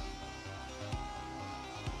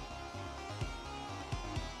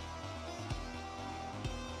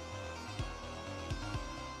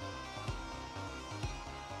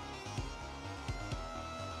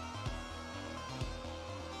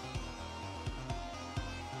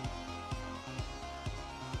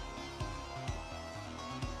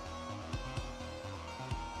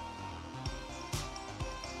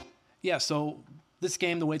 Yeah, so this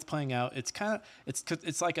game, the way it's playing out, it's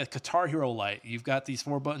like a Guitar Hero Light. You've got these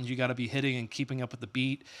 4 buttons you got to be hitting and keeping up with the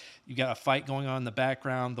beat. You got a fight going on in the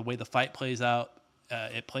background. The way the fight plays out,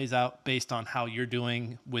 it plays out based on how you're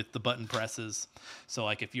doing with the button presses. So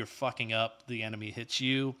like if you're fucking up, the enemy hits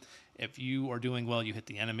you. If you are doing well, you hit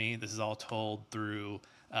the enemy. This is all told through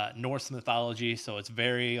Norse mythology, so it's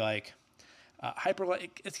very like Hyperlight.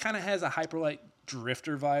 It kind of has a Hyperlight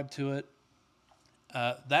Drifter vibe to it.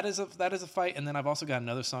 That is a fight, and then I've also got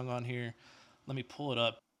another song on here. Let me pull it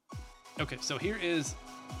up. Okay, so here is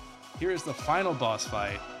the final boss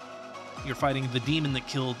fight. You're fighting the demon that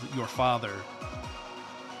killed your father.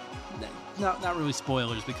 Not really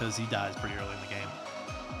spoilers because he dies pretty early in the game.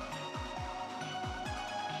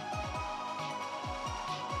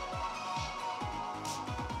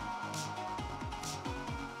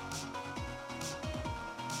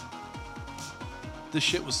 This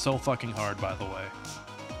shit was so fucking hard, by the way.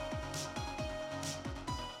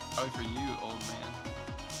 Probably for you, old man.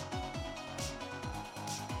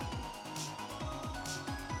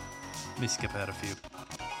 Let me skip ahead a few.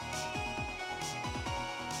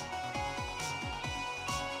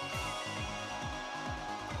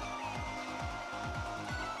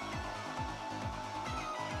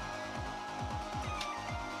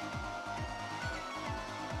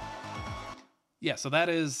 Yeah, so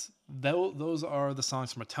those are the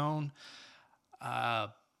songs from Atone.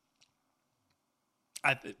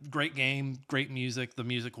 Great game, great music. The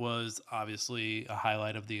music was obviously a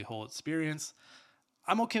highlight of the whole experience.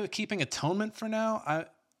 I'm okay with keeping Atonement for now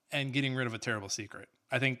and getting rid of A Terrible Secret.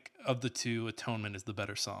 I think of the two, Atonement is the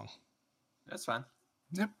better song. That's fine.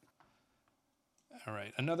 Yep. All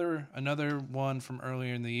right, another one from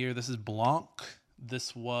earlier in the year. This is Blanc.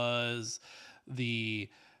 This was the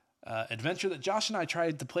adventure that Josh and I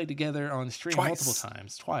tried to play together on stream multiple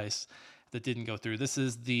times, twice. That didn't go through. This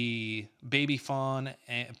is the baby fawn,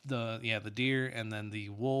 and the deer, and then the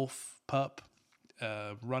wolf pup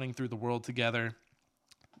running through the world together.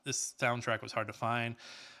 This soundtrack was hard to find,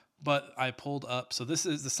 but I pulled up. So the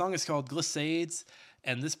song is called Glissades,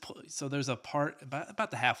 and so there's a part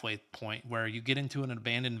about the halfway point where you get into an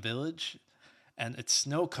abandoned village, and it's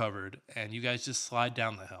snow covered, and you guys just slide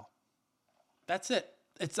down the hill. That's it.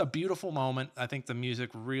 It's a beautiful moment. I think the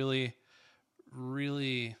music really,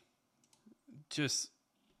 really just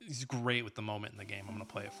is great with the moment in the game. I'm going to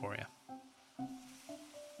play it for you.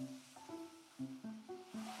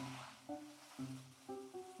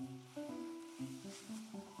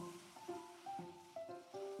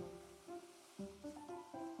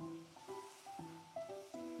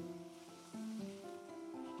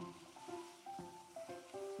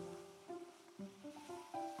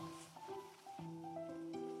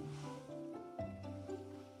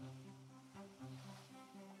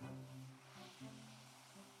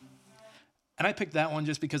 And I picked that one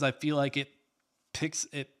just because I feel like it picks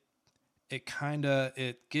it.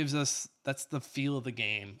 It gives us, that's the feel of the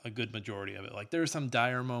game, a good majority of it. Like there are some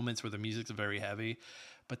dire moments where the music's very heavy,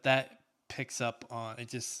 but that picks up on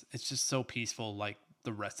it. It's just so peaceful, like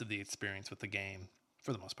the rest of the experience with the game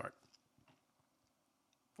for the most part.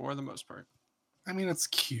 For the most part. I mean, it's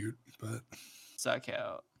cute, but Suck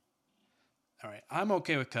out. All right, I'm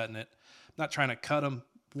okay with cutting it. I'm not trying to cut them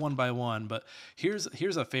one by one, but here's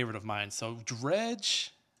a favorite of mine. So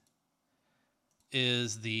Dredge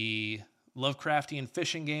is the Lovecraftian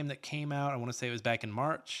fishing game that came out. I want to say it was back in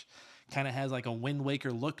March. Kind of has like a Wind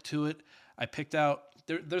Waker look to it. I picked out,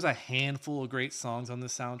 there's a handful of great songs on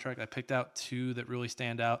this soundtrack. I picked out 2 that really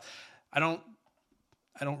stand out. I don't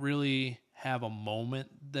really have a moment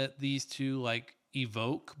that these 2 like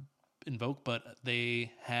invoke, but they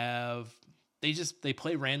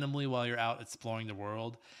play randomly while you're out exploring the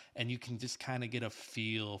world, and you can just kind of get a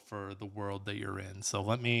feel for the world that you're in.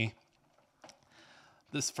 So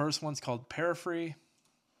this first one's called Parafree.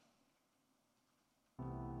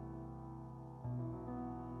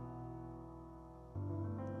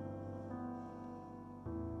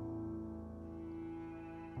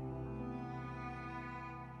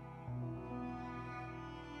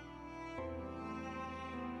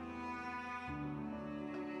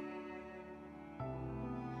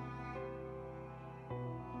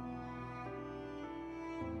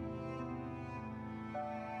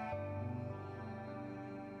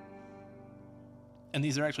 And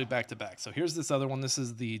these are actually back to back. So here's this other one. This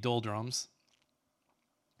is the Doldrums.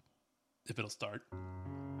 If it'll start.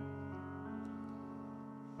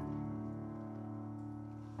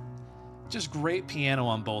 Just great piano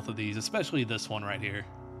on both of these, especially this one right here.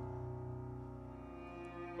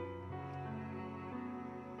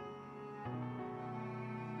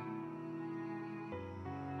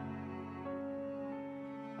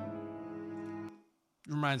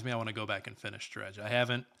 Reminds me I want to go back and finish Dredge. I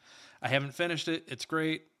haven't finished it. It's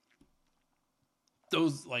great.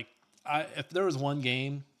 Those if there was one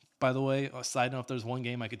game, by the way, a side note, if there's one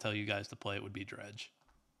game I could tell you guys to play, it would be Dredge.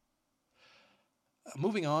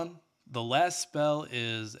 Moving on, the last spell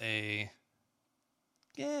is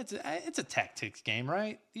it's a tactics game,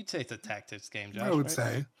 right? You'd say it's a tactics game, Josh. I would right?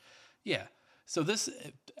 say. Yeah. So this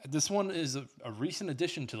one is a recent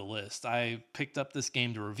addition to the list. I picked up this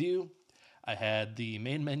game to review. I had the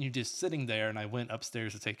main menu just sitting there, and I went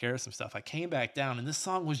upstairs to take care of some stuff. I came back down, and this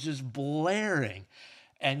song was just blaring.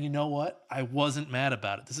 And you know what? I wasn't mad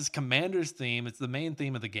about it. This is Commander's theme. It's the main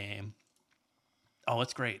theme of the game. Oh,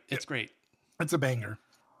 it's great. It's great. It's a banger.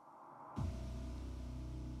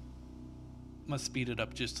 Must speed it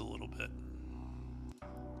up just a little bit.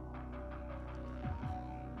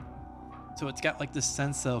 So it's got like this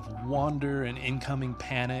sense of wonder and incoming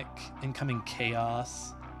panic, incoming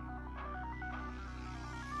chaos.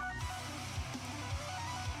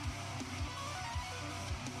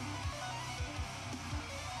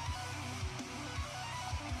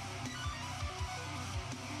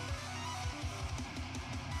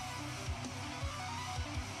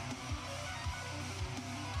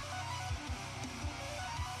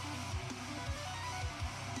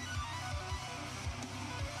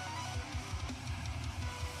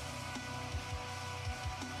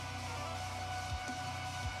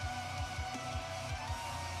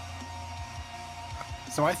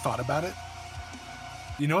 So I thought about it.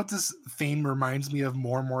 You know what this theme reminds me of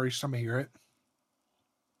more and more each time I hear it?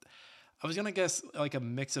 I was gonna guess like a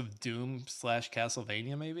mix of Doom /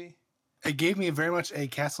 Castlevania, maybe. It gave me very much a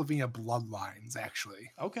Castlevania Bloodlines,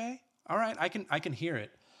 actually. Okay, all right, I can hear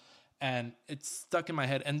it, and it's stuck in my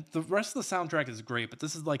head. And the rest of the soundtrack is great, but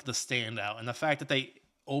this is like the standout, and the fact that they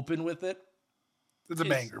open with it. It's a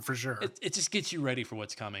banger for sure. It just gets you ready for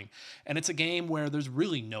what's coming, and it's a game where there's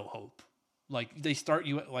really no hope. Like they start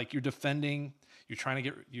you like you're defending, you're trying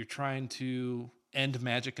to end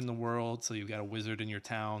magic in the world. So you've got a wizard in your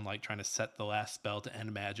town, like trying to set the last spell to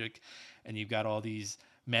end magic, and you've got all these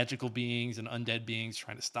magical beings and undead beings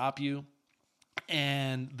trying to stop you,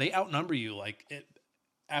 and they outnumber you.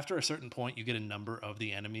 After a certain point, you get a number of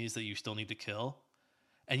the enemies that you still need to kill,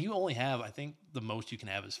 and you only have, I think, the most you can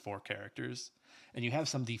have is 4 characters, and you have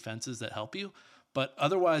some defenses that help you, but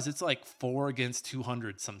otherwise it's like 4 against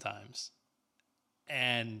 200 sometimes.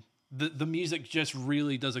 And the music just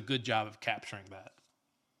really does a good job of capturing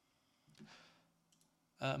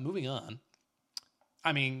that. Moving on.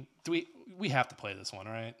 I mean, we have to play this one,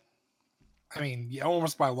 right? I mean, yeah,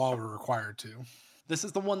 almost by law we're required to. This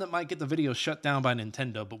is the one that might get the video shut down by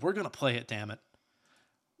Nintendo, but we're going to play it, damn it.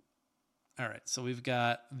 All right, so we've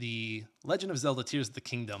got the Legend of Zelda Tears of the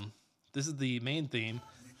Kingdom. This is the main theme,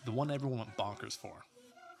 the one everyone went bonkers for.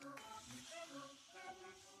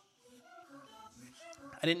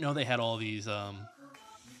 I didn't know they had all these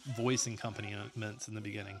voicing accompaniments in the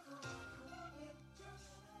beginning.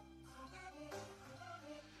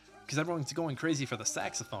 Because everyone's going crazy for the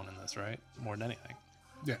saxophone in this, right? More than anything.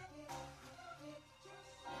 Yeah.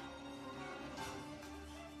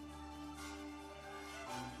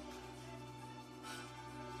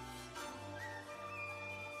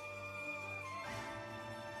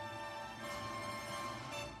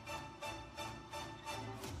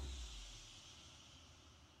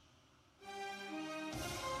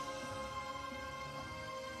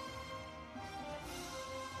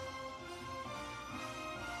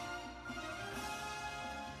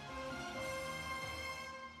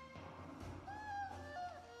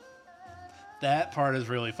 That part is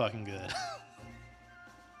really fucking good.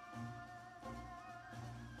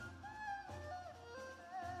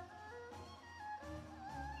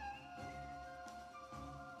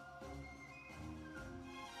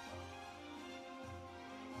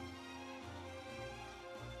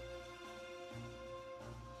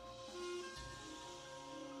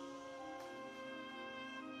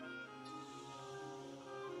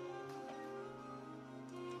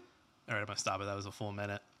 All right, I'm gonna stop it. That was a full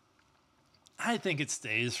minute. I think it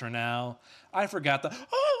stays for now. I forgot the.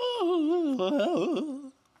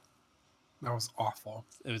 That was awful.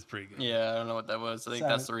 It was pretty good. Yeah, I don't know what that was. I think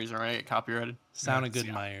that's the reason, right? Copyrighted. Sounded good Yeah.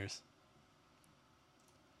 in my ears.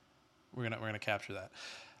 We're gonna capture that.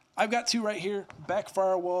 I've got two right here. Back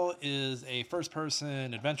Firewall is a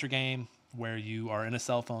first-person adventure game where you are in a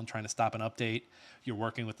cell phone trying to stop an update. You're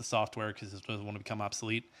working with the software because it doesn't want to become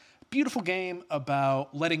obsolete. Beautiful game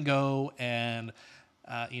about letting go and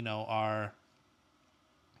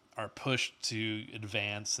our push to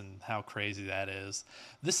advance and how crazy that is.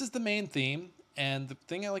 This is the main theme, and the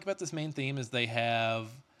thing I like about this main theme is they have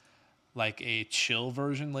like a chill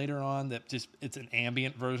version later on that just it's an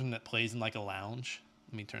ambient version that plays in like a lounge.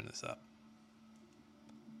 Let me turn this up.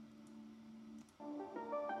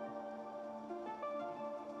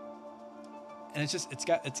 And it's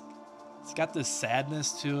got this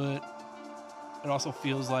sadness to it. It also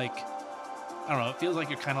feels like I don't know, it feels like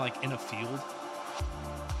you're kind of like in a field.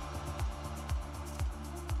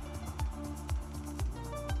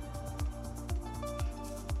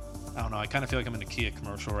 I don't know. I kind of feel like I'm in a Kia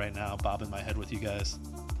commercial right now, bobbing my head with you guys.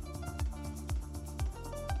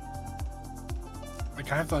 I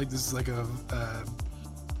kind of feel like this is like a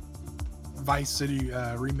Vice City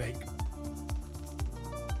remake.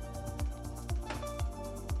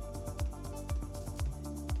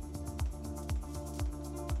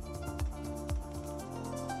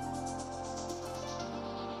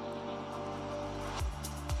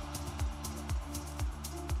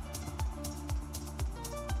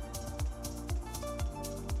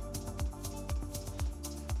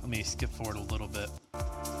 Let me skip forward a little bit.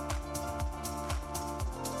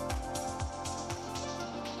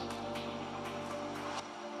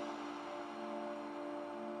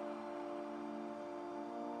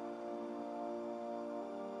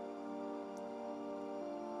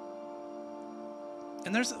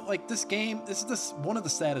 And there's like this game. This is one of the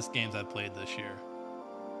saddest games I've played this year.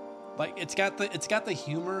 Like it's got the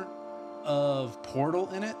humor of Portal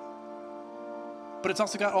in it, but it's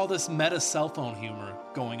also got all this meta cell phone humor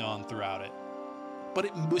going on throughout it. But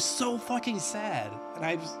it was so fucking sad, and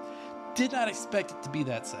I did not expect it to be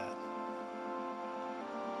that sad.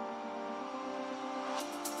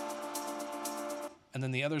 And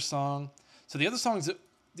then the other song. So the other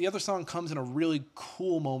song comes in a really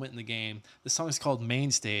cool moment in the game. The song is called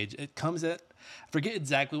Main Stage. It comes at, I forget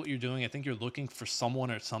exactly what you're doing. I think you're looking for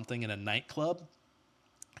someone or something in a nightclub.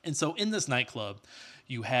 And so in this nightclub,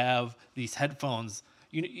 you have these headphones.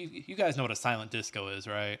 You guys know what a silent disco is,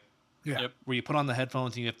 right? Yeah. Yep. Where you put on the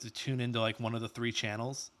headphones and you have to tune into like one of the 3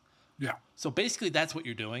 channels. Yeah. So basically that's what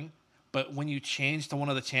you're doing. But when you change to one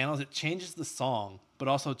of the channels, it changes the song, but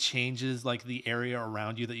also changes like the area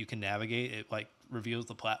around you that you can navigate. It like reveals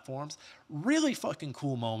the platforms. Really fucking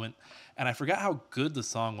cool moment. And I forgot how good the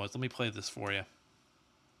song was. Let me play this for you.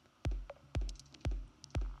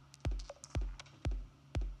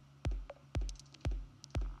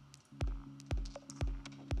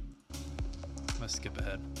 I'm gonna skip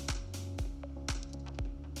ahead.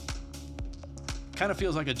 Kind of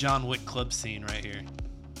feels like a John Wick club scene right here.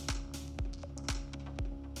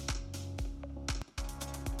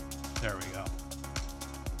 There we go.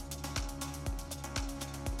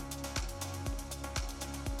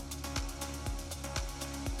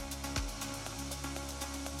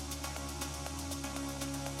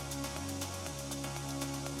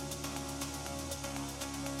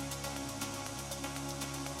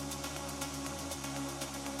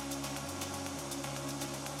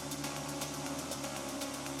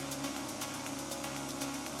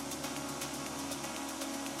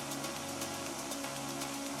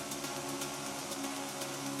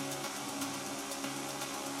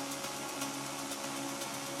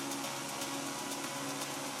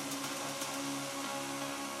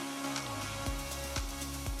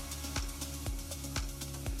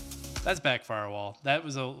 That's Back Firewall. That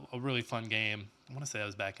was a really fun game. I want to say that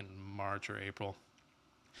was back in March or April.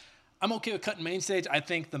 I'm okay with cutting main stage. I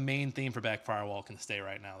think the main theme for Back Firewall can stay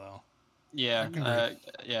right now, though. Yeah,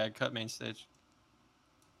 yeah, cut main stage.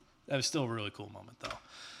 That was still a really cool moment,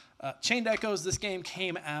 though. Chained Echoes, this game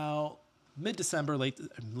came out mid-December,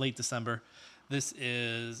 late December. This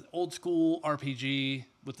is old school RPG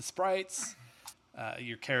with the sprites.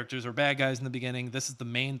 Your characters are bad guys in the beginning. This is the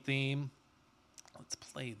main theme. Let's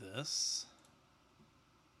play this.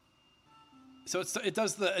 So it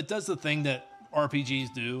does the thing that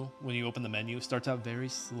RPGs do when you open the menu. It starts out very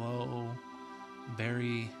slow,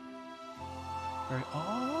 very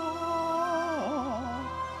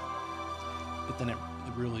but then it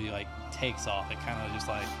really like takes off. It kind of just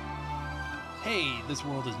like, hey, this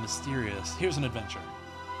world is mysterious. Here's an adventure.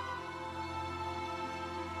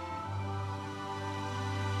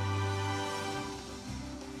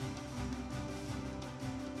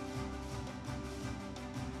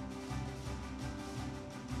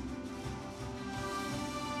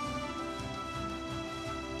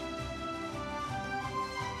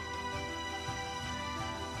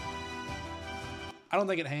 I don't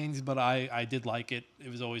think it hangs, but I did like it. It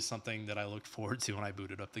was always something that I looked forward to when I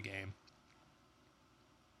booted up the game.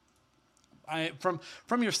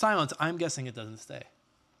 From your silence, I'm guessing it doesn't stay.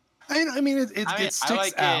 I mean, it sticks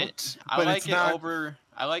like out. I like it over.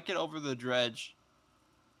 I like it over the Dredge.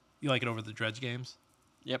 You like it over the Dredge games?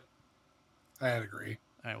 Yep. I'd agree.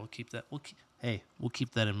 All right, we'll keep that. We'll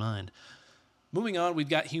keep that in mind. Moving on, we've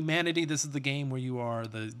got Humanity. This is the game where you are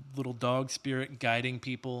the little dog spirit guiding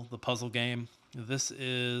people. The puzzle game. This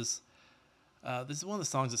is one of the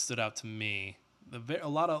songs that stood out to me. A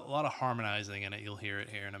lot of harmonizing in it. You'll hear it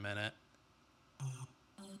here in a minute.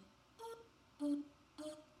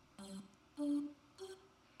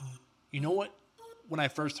 You know what? When I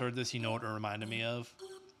first heard this, you know what it reminded me of?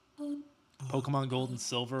 Pokemon Gold and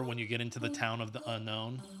Silver, when you get into the town of the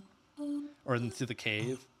unknown, or into the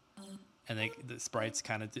cave, and the sprites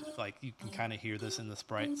kind of like, you can kind of hear this in the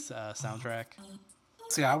sprites soundtrack.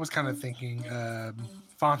 See, I was kind of thinking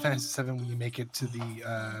Final Fantasy VII when you make it to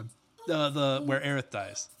the where Aerith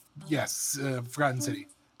dies. Yes, Forgotten City.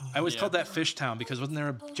 I always called that Fish Town because wasn't there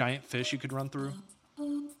a giant fish you could run through?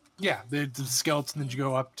 Yeah, the skeleton that you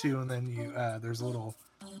go up to, and then you there's a little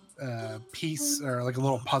piece or like a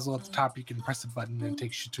little puzzle at the top. You can press a button and it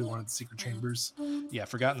takes you to one of the secret chambers. Yeah,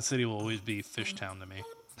 Forgotten City will always be Fish Town to me.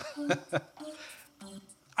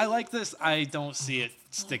 I like this. I don't see it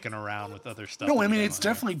sticking around with other stuff. No, I mean, it's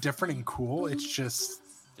definitely different and cool. It's just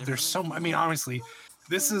there's so much. I mean, honestly,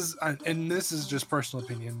 this is and this is just personal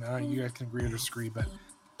opinion. You guys can agree or disagree, but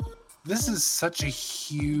this is such a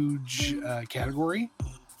huge category,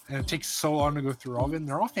 and it takes so long to go through all of it. And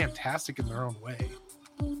they're all fantastic in their own way.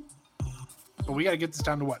 But we got to get this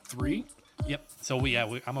down to what, 3? Yep. So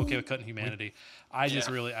I'm okay with cutting Humanity. I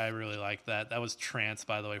really like that. That was Trance,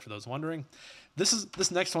 by the way, for those wondering.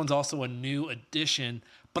 This next one's also a new addition,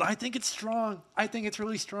 but I think it's strong. I think it's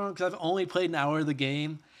really strong because I've only played an hour of the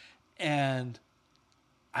game, and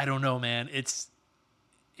I don't know, man. It's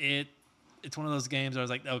one of those games where I was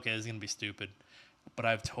like, okay, this is gonna be stupid, but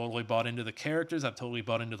I've totally bought into the characters. I've totally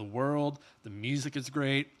bought into the world. The music is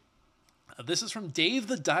great. This is from Dave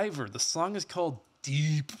the Diver. The song is called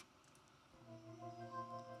Deep.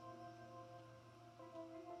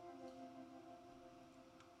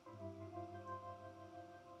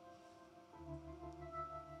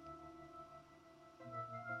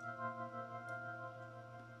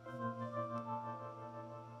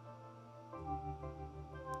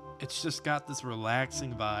 It's just got this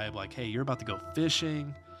relaxing vibe, like, hey, you're about to go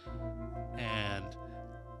fishing. And,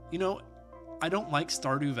 I don't like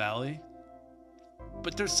Stardew Valley,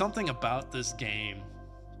 but there's something about this game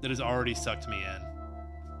that has already sucked me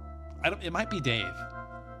in. It might be Dave.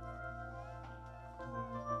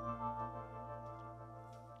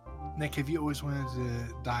 Nick, have you always wanted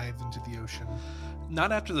to dive into the ocean?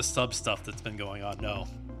 Not after the sub stuff that's been going on, no.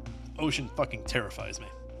 Ocean fucking terrifies me.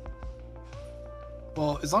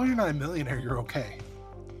 Well, as long as you're not a millionaire, you're okay.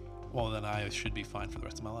 Well, then I should be fine for the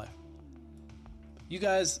rest of my life. You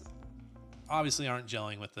guys obviously aren't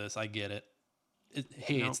gelling with this. I get it. Nope.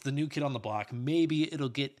 It's the new kid on the block. Maybe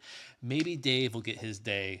Dave will get his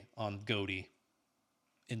day on GOTY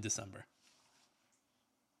in December.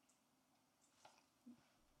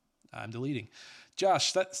 I'm deleting.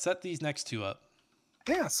 Josh, set these next two up.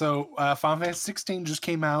 Yeah, so Final Fantasy 16 just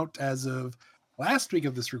came out as of last week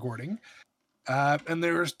of this recording. And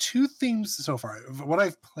there's 2 themes so far. What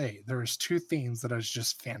I've played, there's 2 themes that are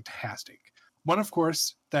just fantastic. One, of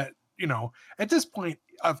course, that at this point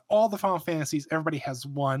of all the Final Fantasies, everybody has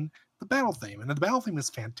one, the battle theme, and the battle theme is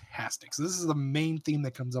fantastic. So this is the main theme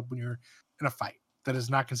that comes up when you're in a fight that is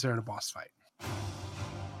not considered a boss fight.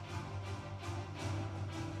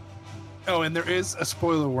 Oh, and there is a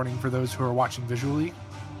spoiler warning for those who are watching visually.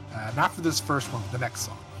 Not for this first one, but the next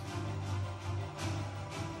song.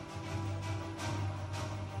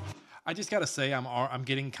 I just gotta say, I'm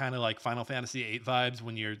getting kind of like Final Fantasy VIII vibes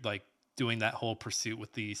when you're like doing that whole pursuit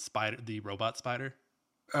with the robot spider.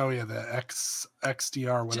 Oh yeah, the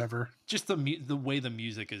XDR, whatever. Just the way the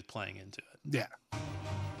music is playing into it. Yeah.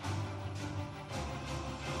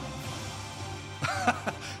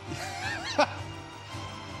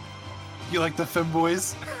 You like the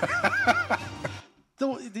femboys?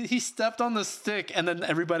 He stepped on the stick and then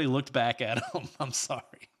everybody looked back at him. I'm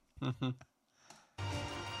sorry.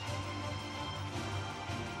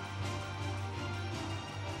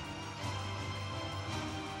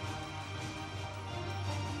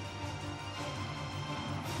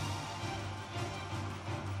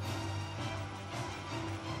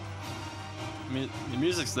 The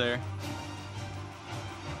music's there.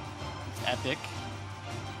 It's epic.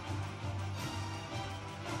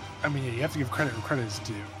 I mean, yeah, you have to give credit where credit is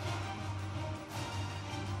due.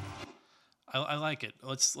 I like it.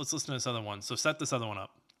 Let's listen to this other one. So set this other one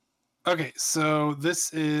up. Okay, so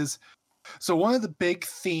one of the big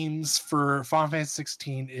themes for Final Fantasy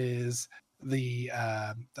 16 is the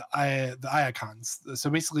icons. So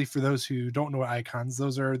basically, for those who don't know what icons,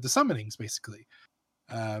 those are the summonings, basically.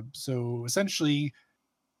 So essentially,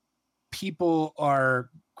 people are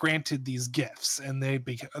granted these gifts, and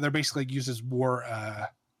they're basically used as war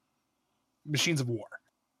machines of war.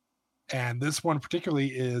 And this one particularly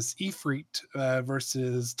is Ifrit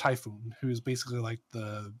versus Typhoon, who's basically like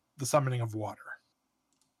the summoning of water.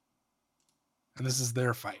 And this is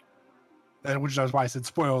their fight. And which is why I said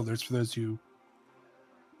spoilers for those who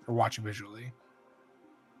are watching visually.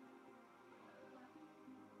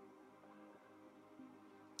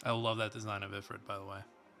 I love that design of Ifrit, by the way.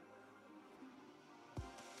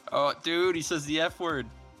 Oh, dude, he says the F word.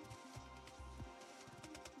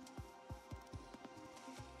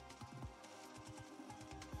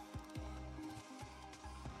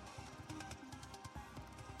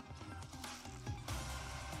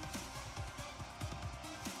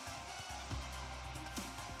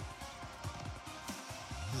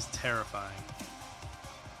 This is terrifying.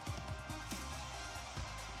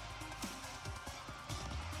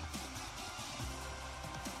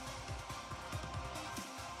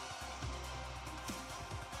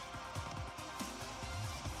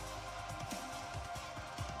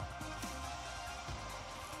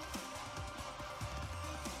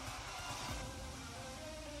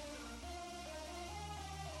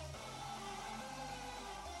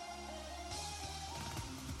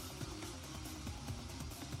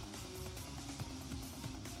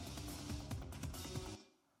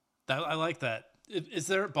 I like that. Is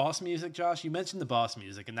there boss music, Josh? You mentioned the boss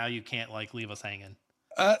music, and now you can't like leave us hanging.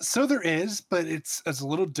 So there is, but it's a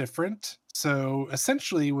little different. So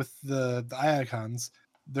essentially, with the icons,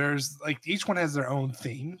 there's like each one has their own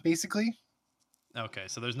theme, basically. Okay,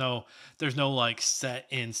 so there's no like set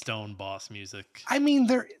in stone boss music. I mean,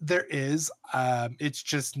 there is. It's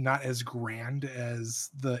just not as grand as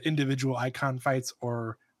the individual icon fights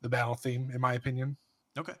or the battle theme, in my opinion.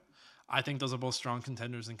 Okay. I think those are both strong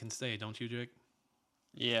contenders and can stay, don't you, Jake?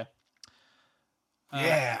 Yeah.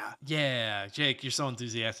 Yeah, Jake, you're so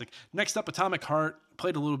enthusiastic. Next up, Atomic Heart.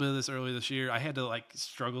 Played a little bit of this earlier this year. I had to like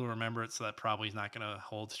struggle to remember it, so that probably is not going to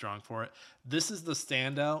hold strong for it. This is the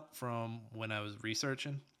standout from when I was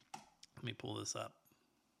researching. Let me pull this up.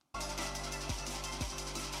 I'm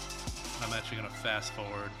actually going to fast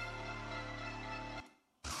forward.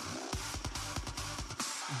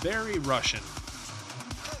 Very Russian.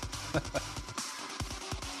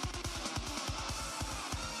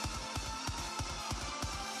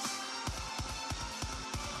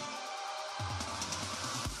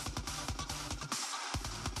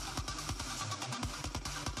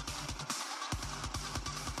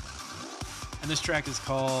 And this track is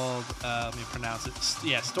called, let me pronounce it.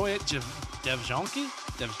 Yeah, Stoyet Devzhonki?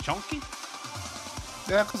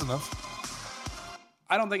 Yeah, close enough.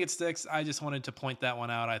 I don't think it sticks. I just wanted to point that one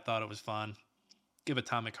out. I thought it was fun. Give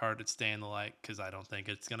Atomic Heart its Stay in the Light, because I don't think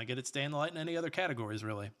it's going to get its Stay in the Light in any other categories,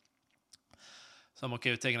 really. So I'm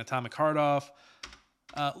okay with taking Atomic Heart off.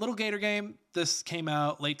 Little Gator Game. This came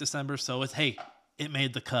out late December, so it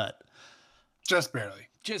made the cut. Just barely.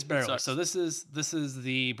 Just barely. So this is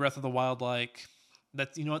the Breath of the Wild like.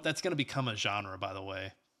 That's that's going to become a genre, by the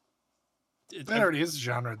way. It already is a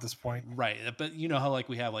genre at this point, right? But you know how like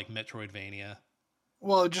we have like Metroidvania.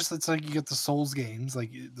 Well, it's like you get the Souls games,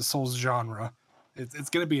 like the Souls genre. It's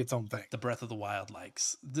going to be its own thing. The Breath of the Wild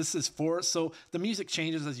likes. This is forest, so the music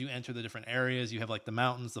changes as you enter the different areas. You have like the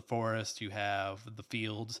mountains, the forest, you have the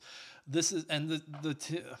fields. This is and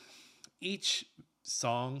each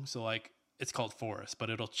song, so like it's called Forest, but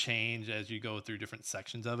it'll change as you go through different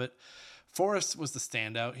sections of it. Forest was the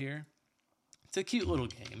standout here. It's a cute little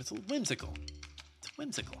game. It's whimsical. It's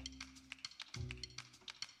whimsical.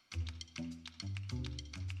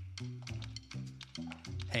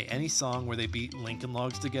 Hey, any song where they beat Lincoln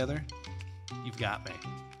Logs together, you've got me.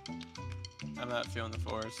 I'm not feeling the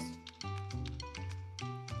forest.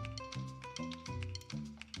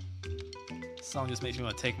 This song just makes me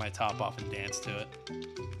want to take my top off and dance to it.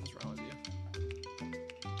 What's wrong with you?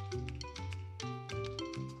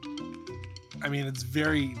 I mean, it's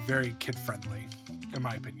very, very kid friendly, in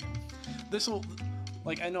my opinion. This will,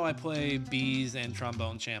 like, I know I play bees and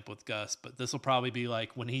trombone champ with Gus, but this will probably be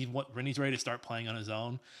like when he's ready to start playing on his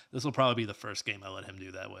own. This will probably be the first game I let him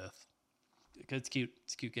do that with. It's cute.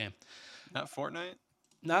 It's a cute game. Not Fortnite?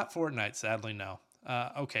 Not Fortnite, sadly, no.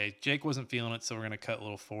 Okay, Jake wasn't feeling it, so we're gonna cut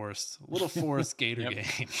Little Forest Gator game.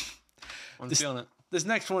 I'm feeling it. This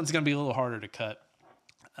next one's gonna be a little harder to cut.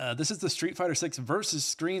 This is the Street Fighter 6 versus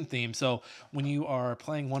screen theme. So when you are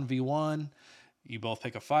playing 1v1, you both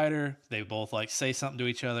pick a fighter. They both like say something to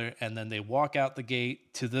each other, and then they walk out the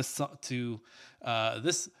gate to this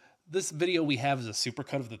video we have is a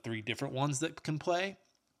supercut of the 3 different ones that can play.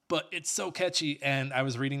 But it's so catchy, and I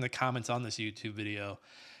was reading the comments on this YouTube video,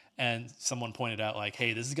 and someone pointed out like,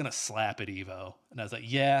 "Hey, this is gonna slap at Evo," and I was like,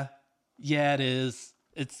 "Yeah, it is.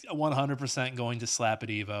 It's 100% going to slap at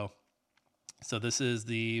Evo." So this is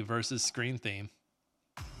the versus screen theme.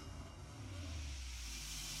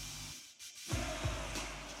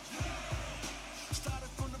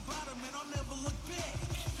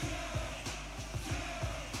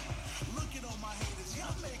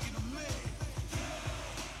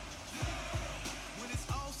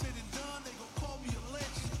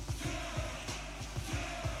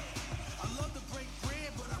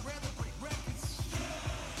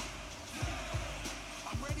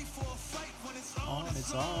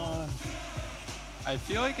 It's on. I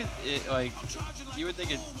feel like it like you would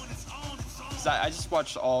think it. 'Cause I just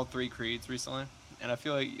watched all 3 Creeds recently, and I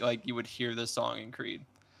feel like you would hear this song in Creed.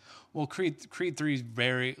 Well, Creed 3 is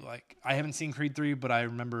very like I haven't seen Creed 3, but I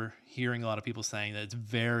remember hearing a lot of people saying that it's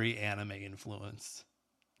very anime influenced.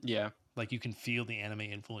 Yeah. Like you can feel the anime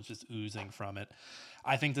influence just oozing from it.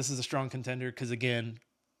 I think this is a strong contender because again,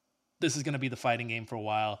 this is going to be the fighting game for a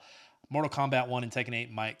while. Mortal Kombat 1 and Tekken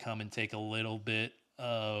 8 might come and take a little bit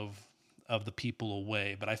of the people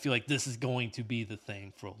away, but I feel like this is going to be the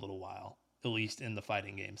thing for a little while, at least in the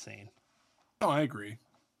fighting game scene. Oh, I agree.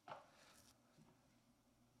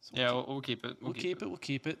 So we'll keep it. We'll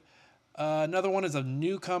keep it. Another one is a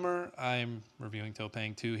newcomer. I'm reviewing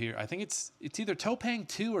Topang 2 here. I think it's either Topang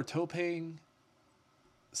 2 or Topang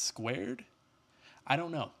Squared. I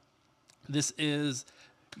don't know. This is,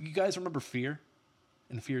 you guys remember Fear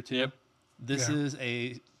and Fear 2? Yep. This is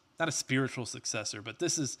not a spiritual successor, but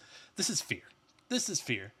this is Fear. This is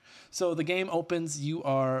Fear. So the game opens, you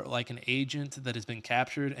are like an agent that has been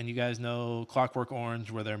captured, and you guys know Clockwork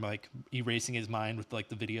Orange, where they're like erasing his mind with like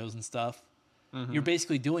the videos and stuff. Mm-hmm. You're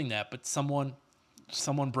basically doing that, but someone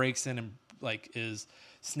breaks in and like is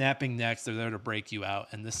snapping necks. They're there to break you out,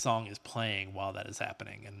 and this song is playing while that is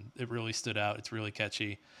happening, and it really stood out. It's really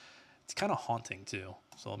catchy. It's kind of haunting too.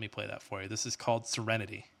 So let me play that for you. This is called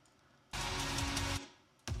Serenity.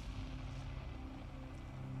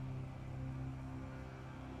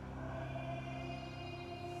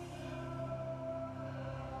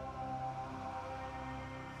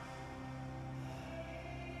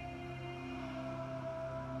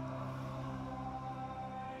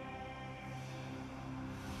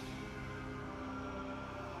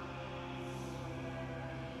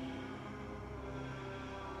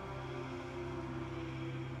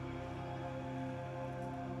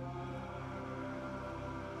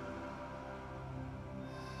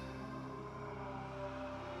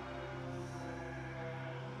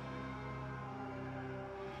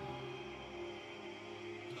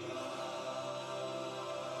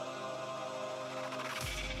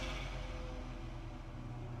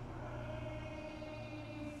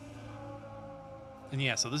 And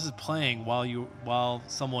yeah, so this is playing while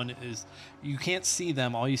someone is, you can't see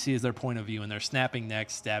them. All you see is their point of view, and they're snapping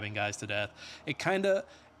necks, stabbing guys to death. It kind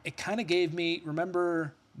of gave me,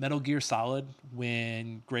 remember Metal Gear Solid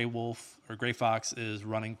when Grey Fox is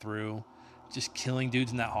running through, just killing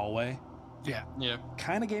dudes in that hallway? Yeah.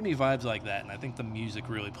 Kind of gave me vibes like that, and I think the music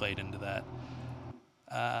really played into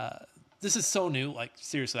that. this is so new. Like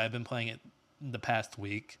seriously, I've been playing it the past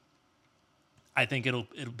week. I think it'll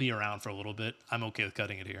be around for a little bit. I'm okay with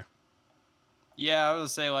cutting it here. Yeah, I would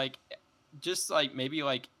say like, just like maybe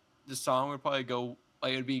like the song would probably go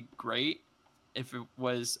like, it'd be great if it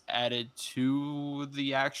was added to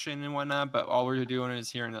the action and whatnot. But all we're doing is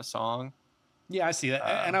hearing the song. Yeah, I see that.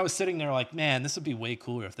 And I was sitting there like, man, this would be way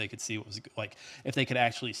cooler if they could see what was like, if they could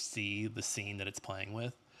actually see the scene that it's playing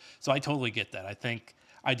with. So I totally get that.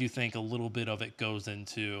 I do think a little bit of it goes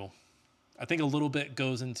into,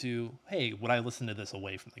 hey, would I listen to this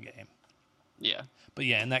away from the game? Yeah. But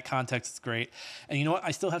yeah, in that context, it's great. And you know what?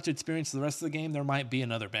 I still have to experience the rest of the game. There might be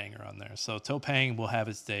another banger on there. So Topang will have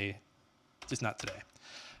its day, just not today.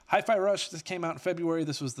 Hi-Fi Rush, this came out in February.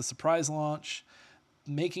 This was the surprise launch.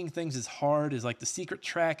 Making Things is Hard is like the secret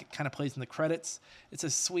track. It kind of plays in the credits. It's a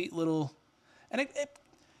sweet little... And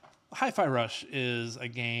Hi-Fi Rush is a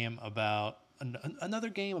game about... another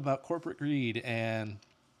game about corporate greed and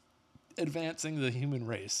advancing the human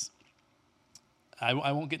race.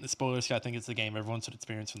 I won't get into spoilers. I think it's a game everyone should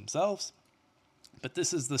experience for themselves. But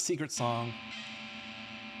this is the secret song.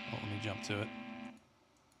 Oh, let me jump to it.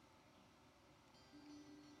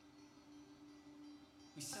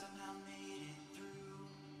 We somehow made it through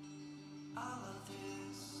all of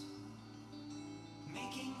this.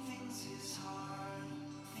 Making things is hard.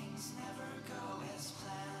 Things never go as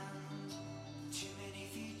planned. Too many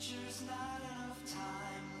features, not enough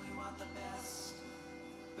time. We want the best,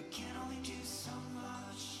 but can only do so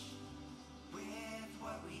much with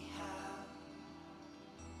what we have.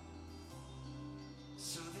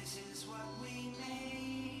 So this is what we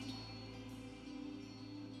made.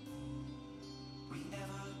 We've never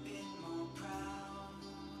been more proud.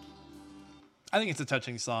 I think it's a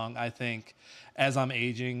touching song. I think as I'm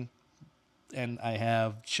aging and I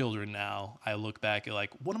have children now, I look back at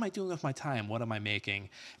like, what am I doing with my time? What am I making?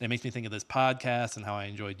 And it makes me think of this podcast and how I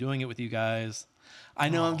enjoy doing it with you guys. I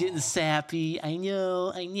know I'm getting sappy. I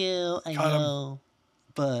know.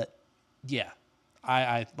 But yeah,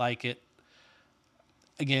 I like it.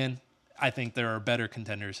 Again, I think there are better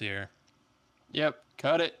contenders here. Yep.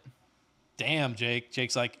 Cut it. Damn, Jake.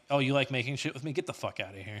 Jake's like, oh, you like making shit with me? Get the fuck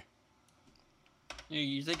out of here.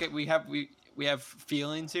 You think we have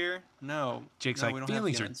feelings here? No. Jake's No, like, we don't have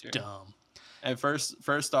feelings are here. dumb. And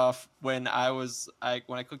first off, when I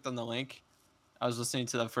clicked on the link, I was listening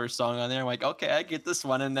to the first song on there. I'm like, okay, I get this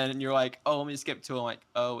one. And then you're like, oh, let me skip to it. I'm like,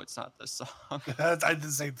 oh, it's not this song. I did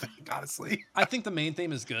the same thing, honestly. I think the main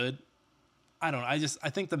theme is good. I don't know. I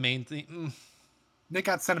think the main theme. Nick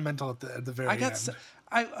got sentimental at the very end.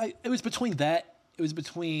 It was between that. It was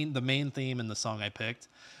between the main theme and the song I picked.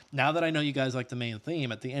 Now that I know you guys like the main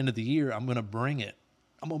theme, at the end of the year, I'm gonna bring it.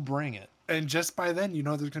 And just by then, you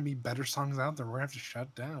know there's gonna be better songs out there. We're gonna have to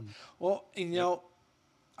shut down. Well, you know,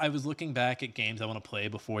 I was looking back at games I want to play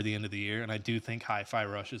before the end of the year, and I do think Hi-Fi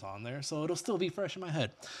Rush is on there, so it'll still be fresh in my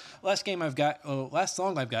head. Last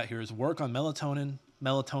song I've got here is Work on Melatonin.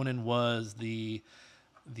 Melatonin was the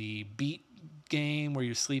beat game where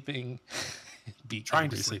you're sleeping. Trying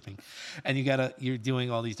to sleep. Sleeping, and you're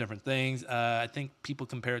doing all these different things. I think people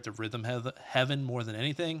compare it to Rhythm Heaven more than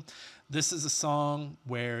anything. This is a song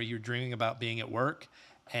where you're dreaming about being at work,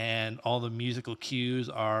 and all the musical cues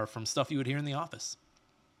are from stuff you would hear in the office.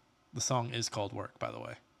 The song is called Work, by the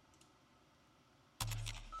way.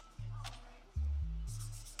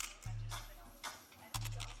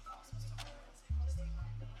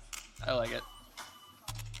 I like it.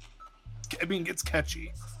 I mean, it's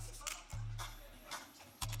catchy.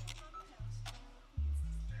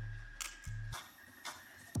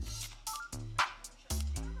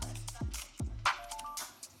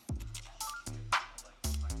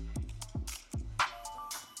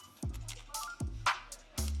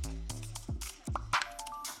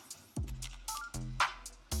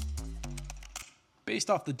 Based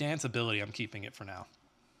off the dance ability, I'm keeping it for now.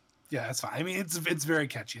 Yeah, that's fine. I mean, it's very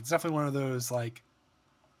catchy. It's definitely one of those like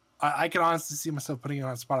I can honestly see myself putting it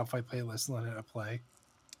on a Spotify playlist and letting it play.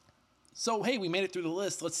 So hey, we made it through the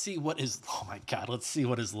list. Let's see what is. Oh my god, let's see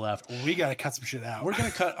what is left. Well, we gotta cut some shit out. We're gonna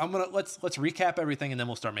cut. Let's recap everything and then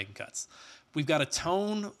we'll start making cuts. We've got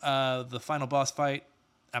Atone, the final boss fight.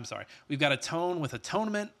 I'm sorry. We've got Atone with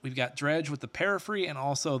Atonement. We've got Dredge with the Paraphree and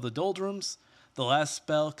also the Doldrums. The Last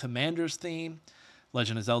Spell, Commander's theme.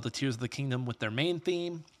 Legend of Zelda Tears of the Kingdom with their main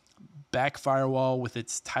theme. Backfire Wall with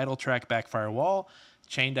its title track Backfire Wall.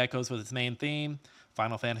 Chained Echoes with its main theme.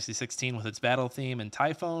 Final Fantasy 16 with its battle theme and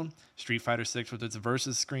Typhone. Street Fighter 6 with its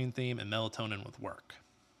versus screen theme and Melatonin with Work.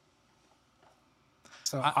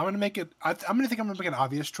 So I'm gonna make it. I'm gonna make an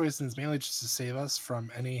obvious choice, and it's mainly just to save us from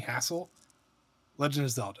any hassle. Legend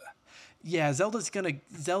of Zelda. Yeah, Zelda.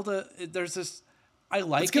 There's this. I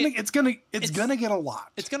like It's gonna get a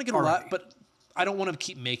lot. It's gonna get a lot, but I don't want to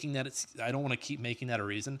keep making that. I don't want to keep making that a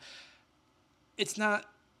reason. It's not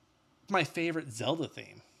my favorite Zelda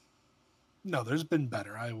theme. No, there's been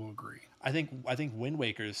better. I will agree. I think Wind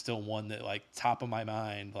Waker is still one that like top of my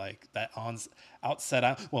mind, like that outset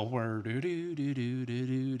out. Well, where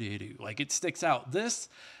do like it sticks out. This,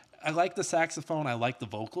 I like the saxophone. I like the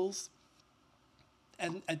vocals,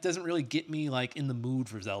 and it doesn't really get me like in the mood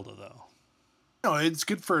for Zelda though. No, it's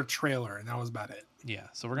good for a trailer, and that was about it. Yeah,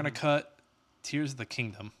 so we're gonna cut Tears of the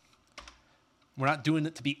Kingdom. We're not doing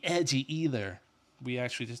it to be edgy either. We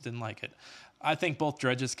actually just didn't like it. I think both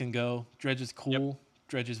Dredges can go. Dredge is cool. Yep.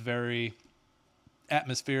 Dredge is very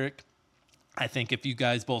atmospheric. I think if you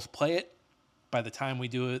guys both play it, by the time we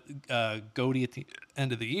do it, GOTY at the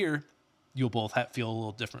end of the year, you'll both feel a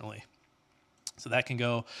little differently. So that can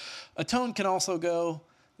go. Atone can also go.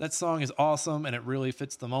 That song is awesome, and it really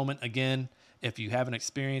fits the moment. Again, if you haven't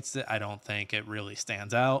experienced it, I don't think it really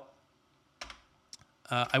stands out.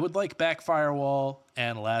 I would like Back Firewall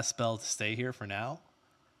and Last Spell to stay here for now.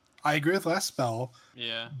 I agree with Last Spell.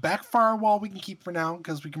 Yeah. Back Firewall we can keep for now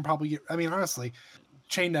because we can probably get. I mean, honestly,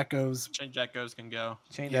 Chained Echoes. Chained Echoes can go.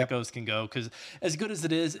 Chained Echoes can go because as good as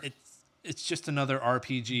it is, it's just another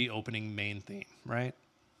RPG opening main theme, right?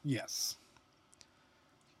 Yes.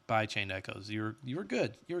 By Chained Echoes, you were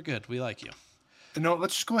good. You were good. We like you. No,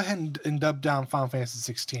 let's just go ahead and dub down Final Fantasy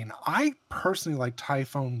 16. I personally like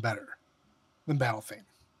Typhoon better than Battle Theme.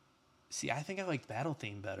 See, I think I like Battle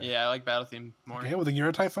Theme better. Yeah, I like Battle Theme more. Okay, well then you're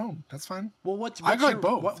a Typhoon. That's fine. Well, I like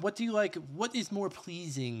both. What do you like? What is more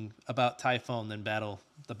pleasing about Typhoon than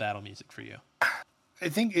the battle music for you? I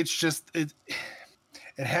think it's just it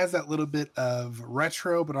has that little bit of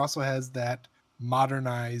retro, but also has that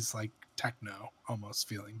modernized like techno almost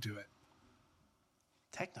feeling to it.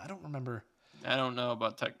 Techno? I don't remember. I don't know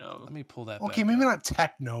about techno. Let me pull that. Okay, maybe not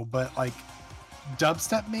techno, but like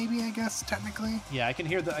dubstep, maybe, I guess technically. Yeah, I can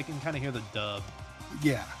kind of hear the dub.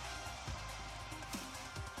 Yeah.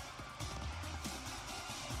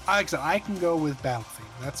 I can go with Battle Theme.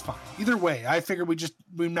 That's fine. Either way, I figure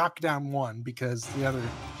we knock down one because the other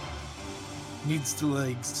needs the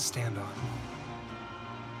legs to stand on.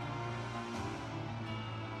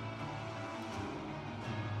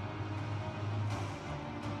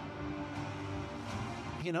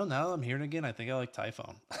 You know, now that I'm hearing it again, I think I like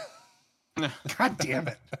Typhoon. God damn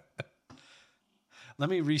it. Let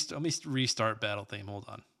me restart Battle Theme. Hold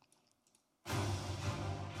on.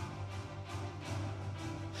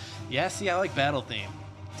 Yeah, see, I like Battle Theme.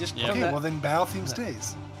 Well then Battle Theme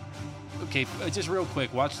stays. Okay, just real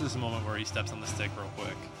quick. Watch this moment where he steps on the stick real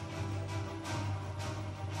quick.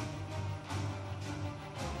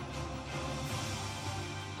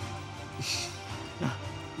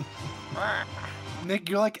 Nick,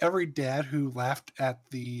 you're like every dad who laughed at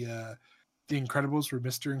the Incredibles where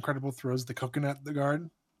Mr. Incredible throws the coconut at the guard.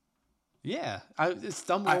 Yeah, it's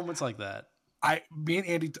dumb moments like that. Me and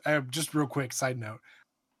Andy, just real quick side note.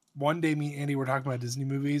 One day, me and Andy were talking about Disney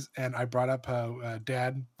movies, and I brought up how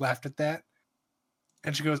Dad laughed at that,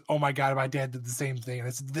 and she goes, "Oh my god, my dad did the same thing." And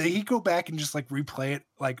I said, "Did he go back and just like replay it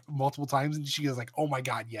like multiple times?" And she goes, "Like, oh my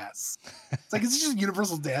god, yes." It's like it's just a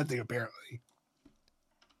universal dad thing, apparently.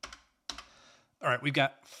 All right, we've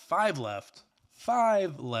got 5 left.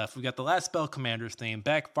 5 left. We got the Last Spell Commander's theme,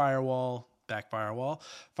 Back Firewall,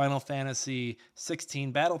 Final Fantasy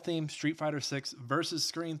 16 Battle Theme, Street Fighter 6 Versus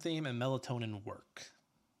Screen Theme, and Melatonin Work.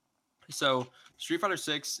 So Street Fighter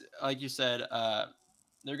 6, like you said,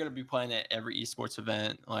 they're going to be playing at every esports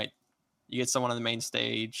event. Like you get someone on the main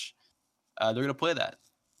stage, they're going to play that.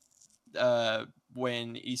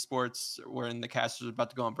 When esports, when the casters are about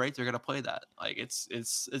to go on break, they're going to play that. Like it's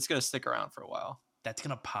going to stick around for a while. That's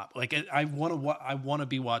gonna pop. Like I want to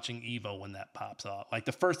be watching Evo when that pops up. Like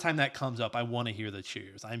the first time that comes up, I want to hear the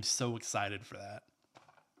cheers. I'm so excited for that.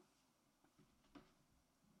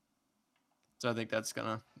 So I think that's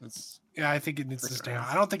yeah, I think it needs to stay on.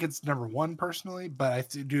 I don't think it's number 1 personally, but I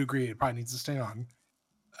do agree it probably needs to stay on.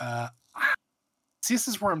 See, this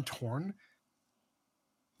is where I'm torn.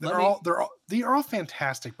 They are all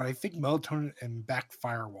fantastic, but I think Melatonin and Back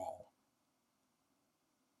Firewall.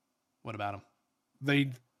 What about them?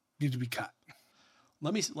 They need to be cut.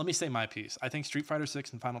 Let me say my piece. I think Street Fighter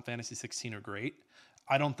 6 and Final Fantasy 16 are great.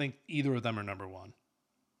 I don't think either of them are number 1.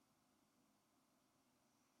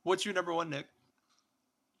 What's your number 1, Nick?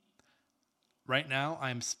 Right now,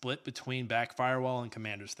 I'm split between Back Firewall and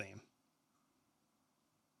Commander's theme.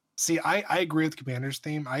 See, I agree with Commander's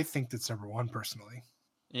theme. I think that's number 1 personally.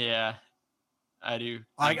 Yeah, I do.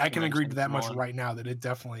 I can agree to that much right now that it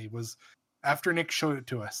definitely was After Nick showed it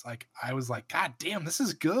to us, like I was like, God damn, this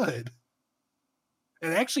is good. It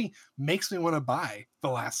actually makes me want to buy The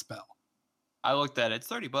Last Spell. I looked at it. It's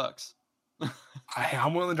 $30.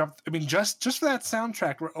 I'm willing to drop. I mean, just for that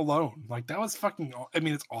soundtrack alone, like that was fucking. I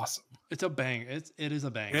mean, it's awesome. It's a bang. It is a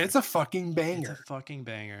banger. It's a fucking It's banger. a fucking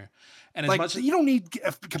banger. And as Like much as you don't need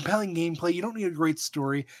a compelling gameplay. You don't need a great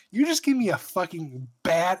story. You just give me a fucking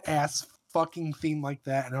badass fucking theme like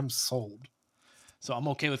that, and I'm sold. so I'm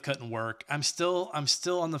okay with cutting work. I'm still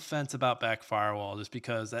on the fence about Back Firewall just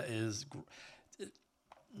because that is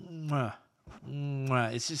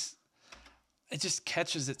it just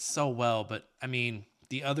catches it so well. But I mean,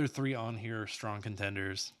 the other three on here are strong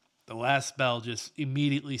contenders. The Last Spell just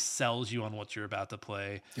immediately sells you on what you're about to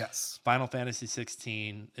play. Yes. Final Fantasy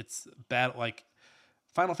 16, it's battle like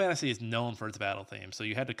Final Fantasy is known for its battle theme, so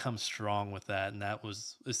you had to come strong with that. And that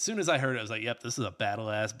was as soon as I heard it, I was like, "Yep, this is a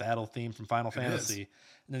battle theme from Final Fantasy."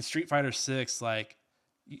 And then Street Fighter 6, like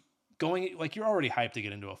going like you're already hyped to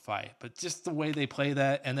get into a fight, but just the way they play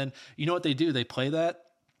that, and then you know what they do? They play that.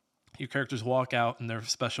 Your characters walk out in their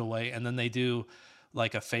special way, and then they do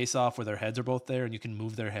like a face off where their heads are both there, and you can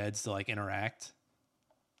move their heads to like interact.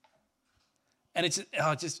 And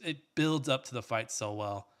it builds up to the fight so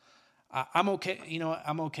well. I'm okay. You know,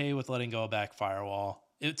 I'm okay with letting go of Back Firewall.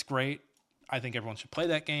 It's great. I think everyone should play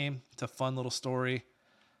that game. It's a fun little story.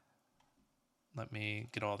 Let me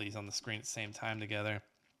get all these on the screen at the same time together.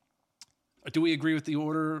 Do we agree with the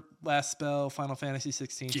order? Last Spell, Final Fantasy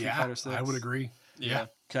 16, Street Fighter 6? I would agree. Yeah.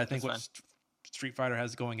 'Cause I think That's what Street Fighter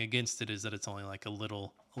has going against it is that it's only like a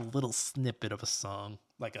little snippet of a song.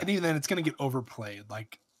 Like And even then, it's going to get overplayed.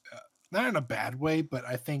 Like, not in a bad way, but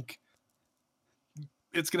I think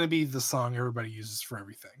it's going to be the song everybody uses for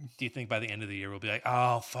everything. do you think by the end of the year we'll be like,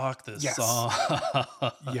 oh fuck this Yes. song?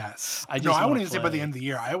 Yes. I just I wanna wouldn't even say by the play. end of the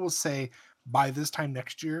year. I will say by this time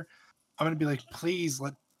next year, I'm going to be like, please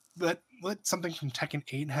let something from Tekken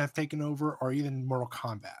 8 have taken over, or even Mortal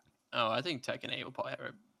Kombat. Oh, I think Tekken 8 will probably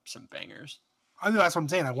have some bangers. I know that's what I'm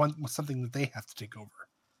saying. I want something that they have to take over.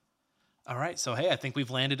 All right, so hey, I think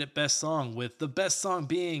we've landed at best song, with the best song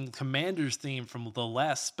being Commander's theme from The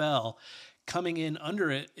Last Spell. Coming in under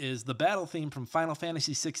it is the battle theme from Final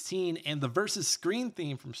Fantasy 16 and the versus screen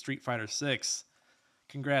theme from Street Fighter 6.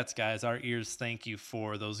 Congrats, guys. Our ears thank you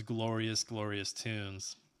for those glorious, glorious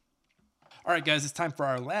tunes. All right, guys, it's time for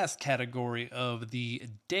our last category of the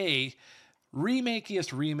day.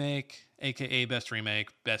 Remakiest remake, aka best remake,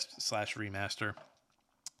 best/remaster.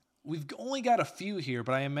 We've only got a few here,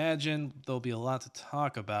 but I imagine there'll be a lot to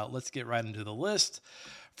talk about. Let's get right into the list.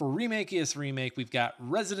 For remakiest remake, we've got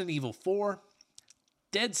Resident Evil 4,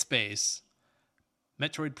 Dead Space,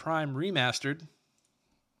 Metroid Prime Remastered,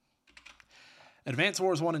 Advance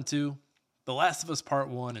Wars 1 and 2, The Last of Us Part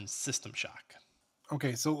 1, and System Shock.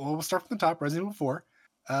 Okay, so we'll start from the top. Resident Evil 4.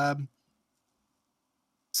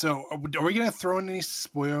 So are we going to throw in any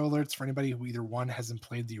spoiler alerts for anybody who either one hasn't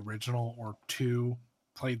played the original or two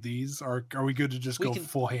played these? Or are we good to just go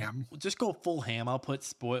full ham? Just go full ham. I'll put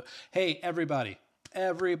spoil. Hey, everybody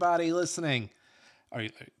listening. Do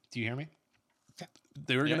you hear me? Yeah.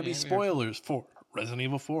 There are Yeah, going to be yeah, we hear. spoilers for Resident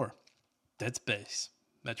Evil 4, Dead Space,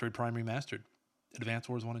 Metroid Prime Remastered, Advance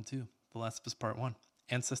Wars 1 and 2, The Last of Us Part 1,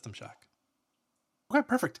 and System Shock. Okay,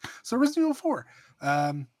 perfect. So Resident Evil 4.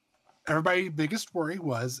 Everybody's biggest worry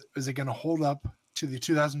was, is it going to hold up to the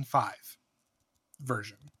 2005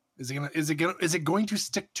 version? Is it going to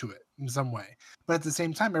stick to it in some way? But at the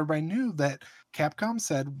same time, everybody knew that Capcom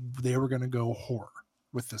said they were going to go horror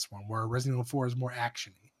with this one, where Resident Evil 4 is more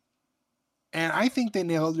actiony. And I think they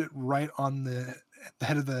nailed it right on the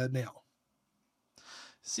head of the nail.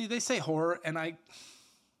 See, they say horror, and I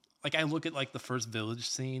look at like the first village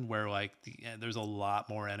scene where like there's a lot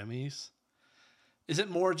more enemies. Is it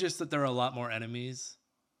more just that there are a lot more enemies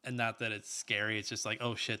and not that it's scary? It's just like,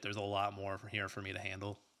 oh shit, there's a lot more here for me to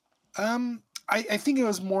handle. I think it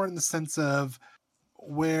was more in the sense of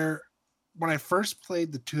where when I first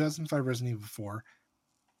played the 2005 Resident Evil 4,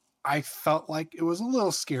 I felt like it was a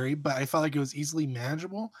little scary, but I felt like it was easily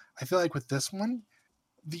manageable. I feel like with this one,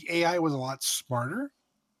 the AI was a lot smarter,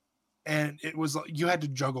 and it was you had to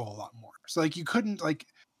juggle a lot more. So like you couldn't like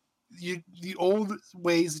the old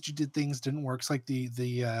ways that you did things didn't work. It's like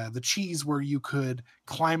the cheese where you could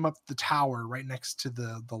climb up the tower right next to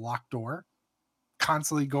the locked door,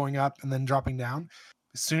 constantly going up and then dropping down.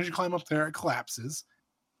 As soon as you climb up there, it collapses.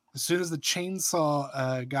 As soon as the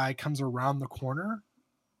chainsaw guy comes around the corner,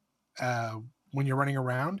 when you're running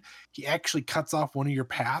around, he actually cuts off one of your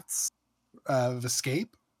paths of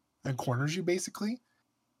escape and corners you basically.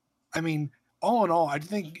 I mean, all in all, I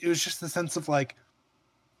think it was just the sense of like,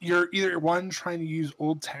 you're either one trying to use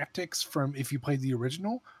old tactics from if you played the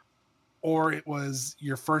original, or it was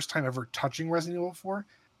your first time ever touching Resident Evil 4.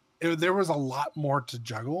 There was a lot more to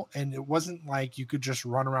juggle, and it wasn't like you could just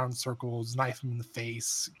run around in circles, knife them in the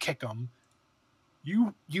face, kick them.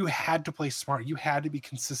 You had to play smart. You had to be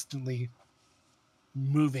consistently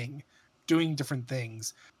moving, doing different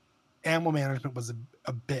things. Ammo management was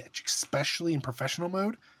a bitch, especially in professional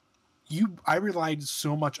mode. I relied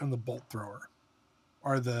so much on the bolt thrower,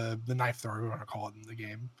 or the knife thrower, we want to call it in the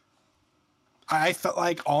game. I felt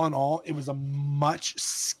like all in all, it was a much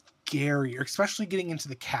scarier, especially getting into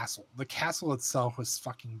the castle. The castle itself was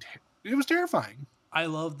it was terrifying. I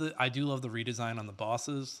do love the redesign on the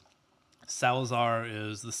bosses. Salazar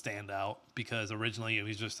is the standout because originally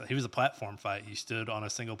he was a platform fight. You stood on a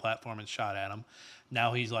single platform and shot at him.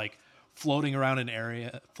 Now he's like floating around the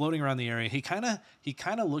area. He kind of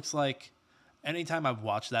looks like, anytime I've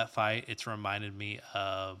watched that fight, it's reminded me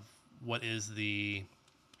of what is it?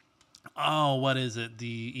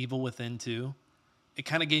 The Evil Within 2. It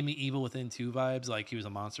kind of gave me Evil Within 2 vibes, like he was a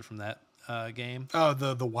monster from that game. Oh,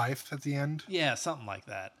 the wife at the end? Yeah, something like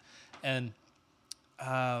that. And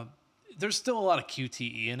there's still a lot of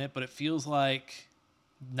QTE in it, but it feels like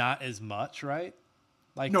not as much, right?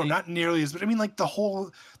 Like no, not nearly as much. I mean, like the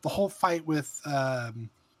whole fight with Krauser.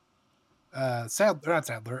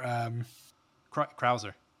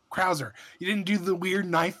 You didn't do the weird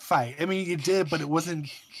knife fight. I mean, you did, but it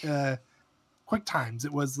wasn't quick times.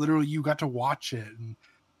 It was literally you got to watch it, and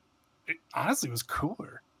it honestly was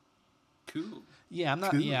cooler. Cool. Yeah, I'm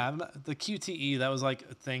not the QTE. That was like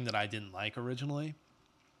a thing that I didn't like originally.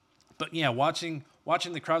 But yeah, watching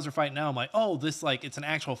the Krauser fight now, I'm like, oh, this like it's an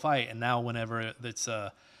actual fight. And now whenever they're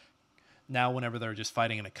just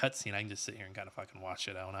fighting in a cutscene, I can just sit here and kind of fucking watch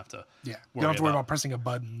it. I don't have to. Yeah, you don't have to worry about pressing a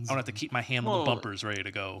button. I don't have to keep my hand on the bumpers ready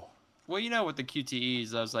to go. Well, you know, with the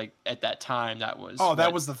QTEs, I was like, at that time, that was. Oh,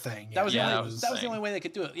 that was the thing. Yeah. That was the only way they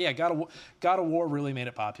could do it. Yeah, God of War really made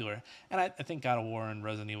it popular, and I think God of War and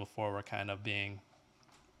Resident Evil 4 were kind of being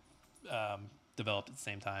developed at the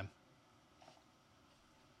same time.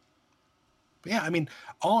 But yeah, I mean,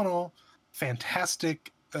 all in all,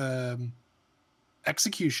 fantastic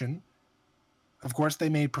execution. Of course, they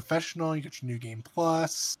made professional. You get your new game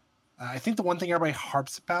plus. I think the one thing everybody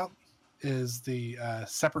harps about is the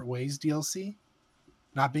Separate Ways DLC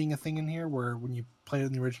not being a thing in here, where when you play it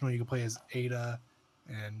in the original, you can play as Ada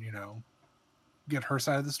and, get her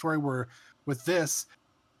side of the story. Where with this,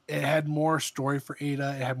 it had more story for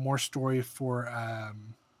Ada. It had more story for,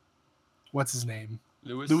 what's his name?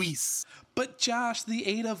 Luis. But Josh, the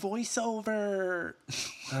Ada voiceover.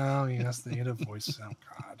 Oh, yes, the Ada voice. Oh,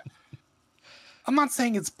 God. I'm not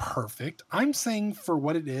saying it's perfect. I'm saying for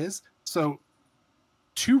what it is. So,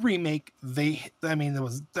 to remake,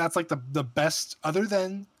 that's like the best, other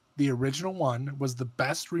than the original one, was the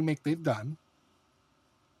best remake they've done.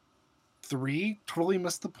 3 totally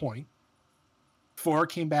missed the point. 4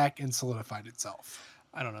 came back and solidified itself.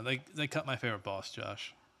 I don't know. They cut my favorite boss,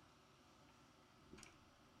 Josh.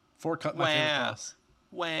 4 cut my favorite boss.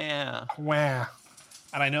 Wow.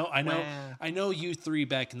 And I know you 3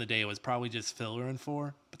 back in the day was probably just filler in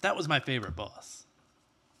 4, but that was my favorite boss.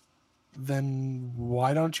 Then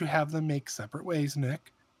why don't you have them make Separate Ways,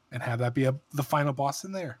 Nick, and have that be the final boss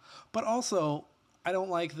in there? But also, I don't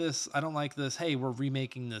like this. Hey, we're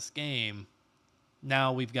remaking this game.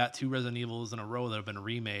 Now we've got 2 Resident Evils in a row that have been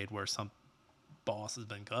remade where some boss has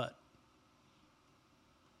been cut.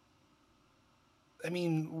 I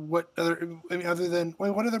mean, what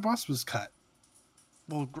other boss was cut?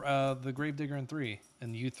 Well, the Gravedigger in 3,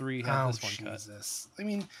 and you 3 had this one Jesus. Cut. I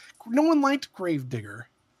mean, no one liked Gravedigger.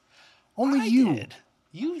 Only I you. Did.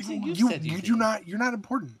 You said you do not. You're not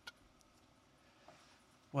important.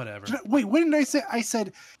 Whatever. Wait, what did I say? I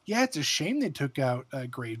said, yeah, it's a shame they took out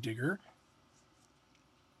Gravedigger.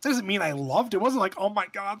 Doesn't mean I loved it. It wasn't like, oh my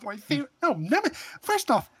God, my favorite. No,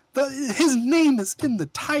 first off, his name is in the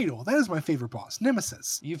title. That is my favorite boss,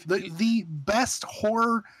 Nemesis. The best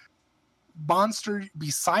horror monster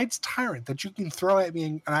besides Tyrant that you can throw at me,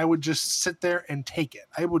 and I would just sit there and take it.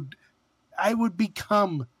 I would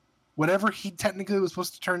become whatever he technically was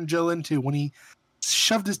supposed to turn Jill into when he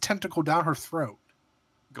shoved his tentacle down her throat.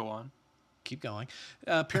 Go on. Keep going.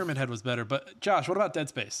 Pyramid Head was better, but Josh, what about Dead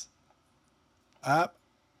Space?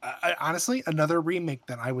 Honestly, another remake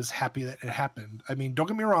that I was happy that it happened. I mean, don't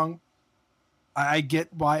get me wrong. I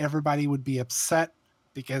get why everybody would be upset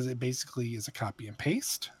because it basically is a copy and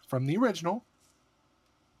paste from the original.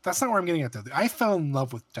 That's not where I'm getting at, though. I fell in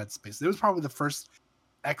love with Dead Space. It was probably the first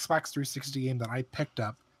Xbox 360 game that I picked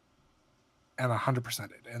up and 100%ed,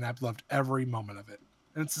 and I've loved every moment of it.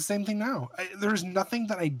 And it's the same thing now. There's nothing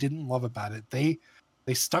that I didn't love about it. They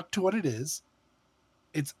stuck to what it is.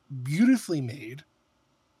 It's beautifully made.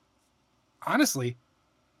 Honestly,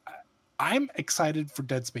 I'm excited for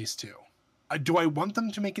Dead Space 2. Do I want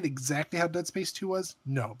them to make it exactly how Dead Space 2 was?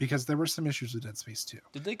 No, because there were some issues with Dead Space 2.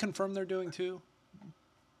 Did they confirm they're doing 2?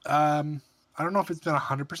 I don't know if it's been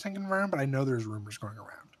 100% confirmed, but I know there's rumors going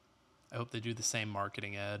around. I hope they do the same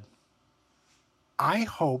marketing ad. I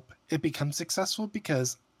hope it becomes successful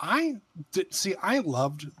because I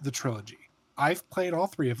loved the trilogy. I've played all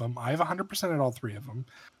 3 of them. I've 100%ed all 3 of them.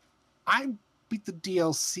 I beat the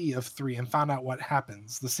DLC of 3 and found out what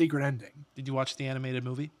happens, the secret ending. Did you watch the animated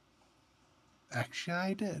movie? Actually,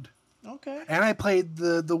 I did. Okay. And I played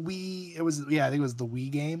the Wii. I think it was the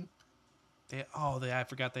Wii game. I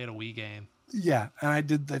forgot they had a Wii game. Yeah, and I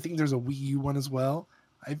think there's a Wii U one as well.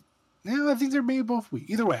 I think they're maybe both Wii.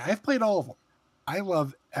 Either way, I've played all of them. I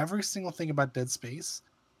love every single thing about Dead Space.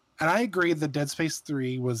 And I agree that Dead Space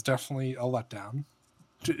 3 was definitely a letdown,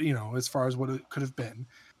 as far as what it could have been.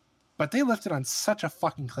 But they left it on such a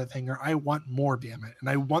fucking cliffhanger. I want more, damn it. And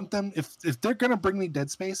I want them, if they're going to bring me Dead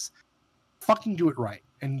Space, fucking do it right.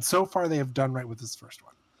 And so far they have done right with this first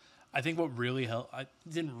one. I think what really helped,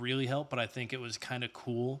 didn't really help, but I think it was kind of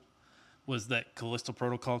cool, was that Callisto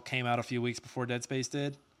Protocol came out a few weeks before Dead Space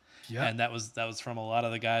did. Yeah. And that was from a lot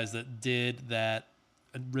of the guys that did that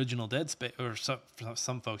original Dead Space, or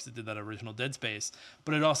some folks that did that original Dead Space.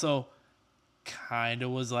 But it also kind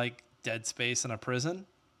of was like Dead Space in a prison.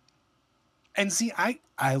 And see,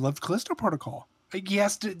 I loved Callisto Protocol.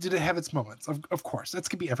 Yes, did it have its moments? Of course, that's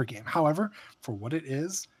gonna be every game. However, for what it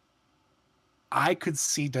is, I could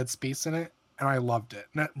see Dead Space in it, and I loved it.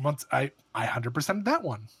 And once I 100% that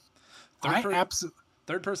one.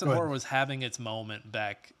 Third person horror was having its moment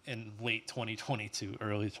back in late 2022,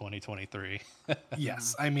 early 2023.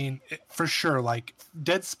 Yes, I mean, for sure. Like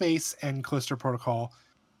Dead Space and Callisto Protocol,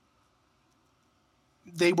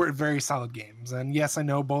 they were very solid games. And yes, I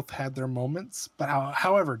know both had their moments, but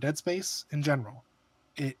however, Dead Space in general,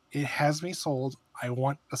 it has me sold. I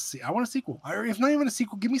want a sequel. Or if not even a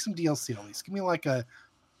sequel, give me some DLC at least. Give me like a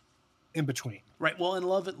in between. Right. Well, and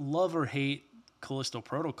love or hate Callisto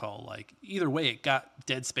Protocol, like either way, it got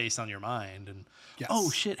Dead Space on your mind. And yes. Oh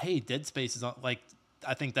shit, hey, Dead Space is on. Like,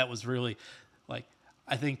 I think that was really, like,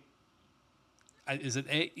 is it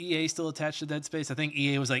EA still attached to Dead Space? I think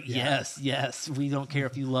EA was like, yes, we don't care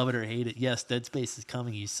if you love it or hate it. Yes, Dead Space is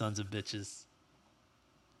coming, you sons of bitches.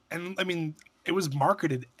 And I mean, it was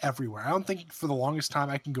marketed everywhere. I don't think for the longest time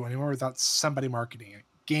I can go anywhere without somebody marketing it.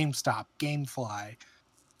 GameStop, GameFly,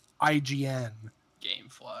 IGN,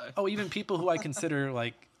 GameFly. Oh, even people who I consider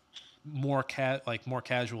like more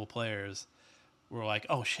casual players were like,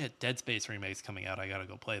 "Oh shit, Dead Space remake's coming out. I gotta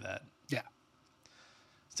go play that." Yeah.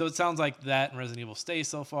 So it sounds like that and Resident Evil stay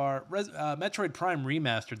so far. Metroid Prime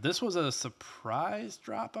Remastered. This was a surprise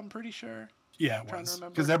drop, I'm pretty sure. Yeah, it was.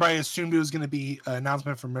 Because everybody assumed it was going to be an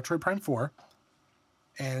announcement for Metroid Prime 4.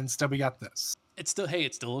 And instead we got this. It still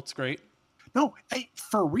looks great. No,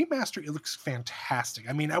 for a remaster, it looks fantastic.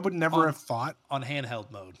 I mean, I would never have thought. On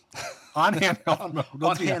handheld mode. On handheld mode.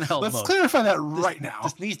 Let's clarify that now.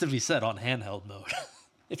 This needs to be said on handheld mode.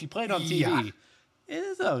 If you play it on TV, it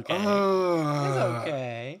is okay. It's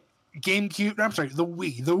okay. GameCube, I'm sorry, the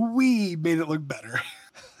Wii. The Wii made it look better.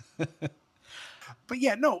 But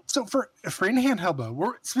yeah, no. So for in handheld mode,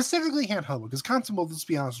 we're specifically handheld mode, because console mode, let's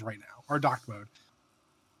be honest right now, or dock mode,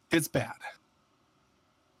 it's bad.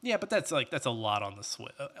 Yeah, but that's a lot on the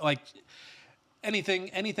Switch. Like anything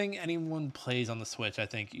anyone plays on the Switch, I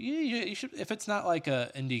think you should. If it's not like a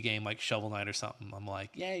indie game like Shovel Knight or something, I'm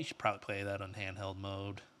like, yeah, you should probably play that on handheld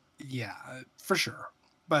mode. Yeah, for sure.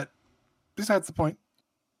 But besides the point,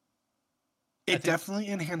 it definitely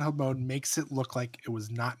in handheld mode makes it look like it was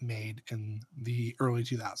not made in the early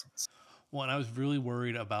 2000s. Well, and I was really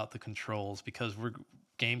worried about the controls because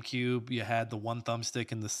GameCube, you had the one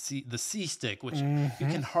thumbstick and the C stick, which you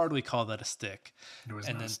can hardly call that a stick. It was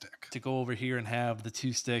not a stick. To go over here and have the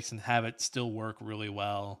two sticks and have it still work really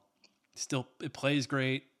well. Still, it plays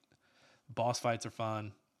great. Boss fights are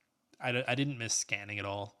fun. I didn't miss scanning at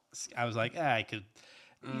all. I was like, I could.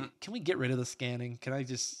 Can we get rid of the scanning? Can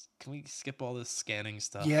we skip all this scanning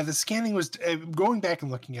stuff? Yeah, the scanning was going back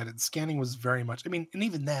and looking at it. Scanning was very much. I mean, and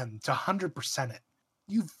even then, to 100% it,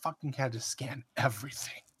 you fucking had to scan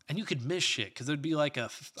everything. And you could miss shit because there'd be like a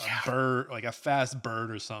bird, like a fast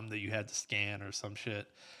bird or something that you had to scan or some shit.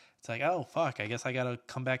 It's like, oh fuck, I guess I gotta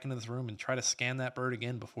come back into this room and try to scan that bird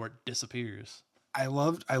again before it disappears. I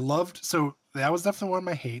loved. So that was definitely one of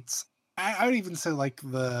my hates. I would even say like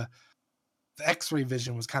the X-ray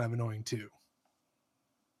vision was kind of annoying too.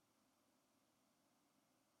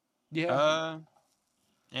 Yeah,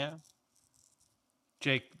 Yeah.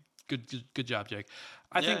 Jake, good job, Jake.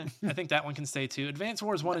 I Yeah. think that one can stay too. Advance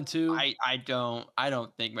Wars 1 and 2, I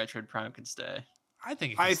don't think Metroid Prime can stay. I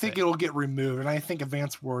think it can I stay. think it'll get removed, and I think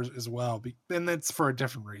Advance Wars as well. And that's for a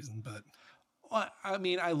different reason. But Well, I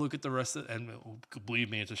mean, I look at the rest of, and believe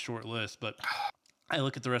me, it's a short list, but I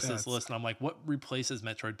look at the rest of this That's- list and I'm like, what replaces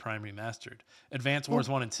Metroid Prime Remastered? Advance Wars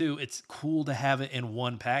 1 and 2, it's cool to have it in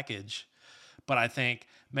one package, but I think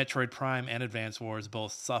Metroid Prime and Advance Wars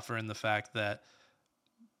both suffer in the fact that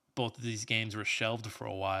both of these games were shelved for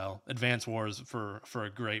a while. Advance Wars for a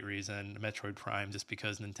great reason, Metroid Prime just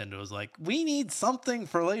because Nintendo was like, we need something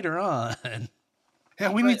for later on. yeah,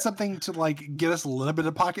 we But- need something to like get us a little bit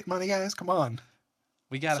of pocket money, guys. Come on.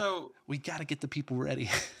 we gotta So get the people ready.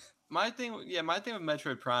 my thing with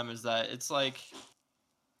Metroid Prime is that it's like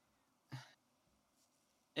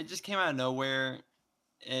it just came out of nowhere.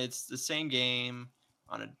 It's the same game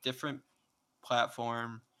on a different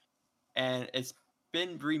platform, and it's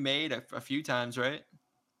been remade a few times, right?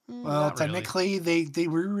 Well, Not really. technically, they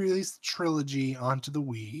re-released the trilogy onto the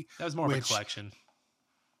Wii, That was more of a which- collection.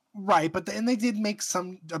 right? But and they did make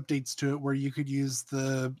some updates to it where you could use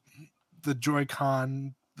the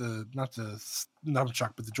Joy-Con, not the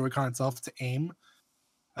nunchuck, but the Joy-Con itself to aim,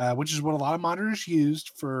 which is what a lot of monitors used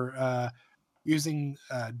for using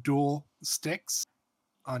dual sticks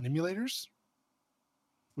on emulators,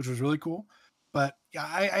 which was really cool. But yeah,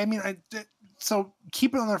 I mean, so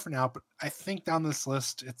keep it on there for now. But I think down this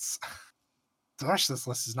list, it's the rest of this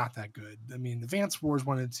list is not that good. I mean, Advance Wars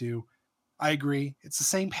 1 and 2, I agree. It's the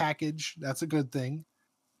same package. That's a good thing.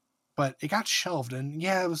 But it got shelved. And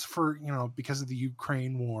yeah, it was for, because of the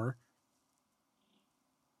Ukraine war.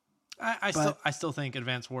 I still think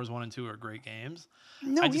Advance Wars 1 and 2 are great games.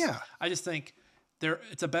 No, I just think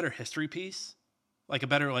it's a better history piece. Like a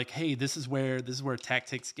better hey, this is where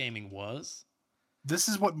tactics gaming was. This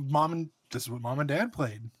is what mom and dad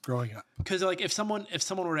played growing up. Because if someone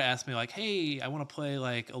were to ask me hey, I want to play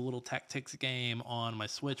a little tactics game on my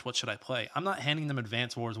Switch, what should I play? I'm not handing them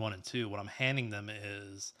Advance Wars 1 and 2. What I'm handing them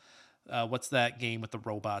is what's that game with the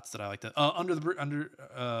robots that I like to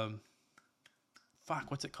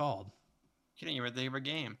what's it called? You didn't even think of a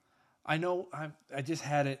game. I know I just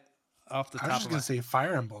had it off the I was top just of gonna my say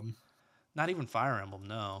Fire Emblem. Not even Fire Emblem,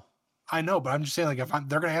 no. I know, but I'm just saying, if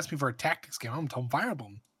they're gonna ask me for a tactics game, I'm gonna tell them Fire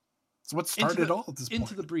Emblem. It's what started it all at this point.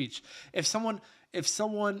 Into the Breach. If someone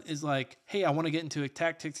is like, hey, I want to get into a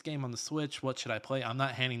tactics game on the Switch, what should I play? I'm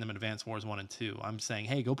not handing them Advance Wars 1 and 2. I'm saying,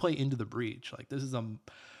 hey, go play Into the Breach. This is a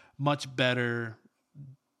much better,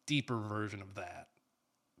 deeper version of that.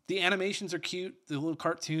 The animations are cute. The little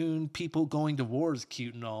cartoon people going to war is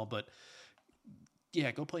cute and all, but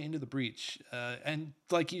yeah, go play Into the Breach. And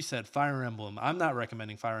like you said, Fire Emblem. I'm not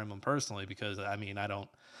recommending Fire Emblem personally because I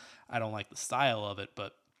don't like the style of it,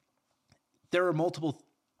 but there are multiple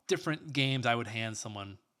different games I would hand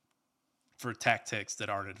someone for tactics that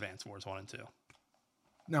aren't Advance Wars 1 and 2.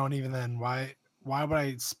 No, and even then, why would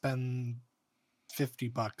I spend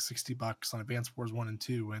 $50, $60 on Advance Wars 1 and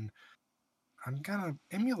 2 when I've got an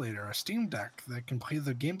emulator, a Steam Deck that can play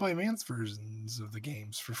the Game Boy Advance versions of the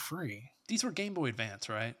games for free? These were Game Boy Advance,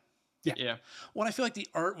 right? Yeah. Well, I feel like the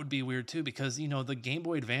art would be weird too because the Game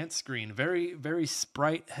Boy Advance screen, very very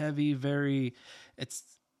sprite heavy,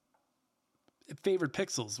 it favored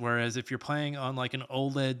pixels. Whereas if you're playing on an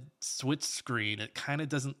OLED Switch screen, it kind of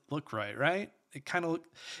doesn't look right?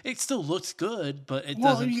 It still looks good, but it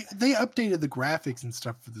doesn't. They updated the graphics and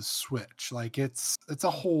stuff for the Switch. It's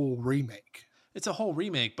a whole remake. It's a whole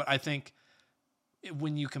remake, but I think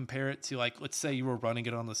when you compare it to let's say you were running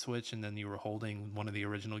it on the Switch and then you were holding one of the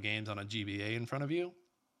original games on a GBA in front of you,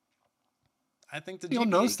 I think You'll GBA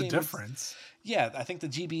notice the game difference. I think the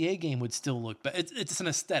GBA game would still look better. It's an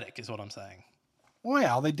aesthetic, is what I'm saying. Well,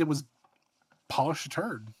 yeah, all they did was polish a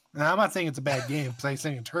turd. And I'm not saying it's a bad game because I'm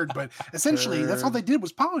saying a turd, but essentially that's all they did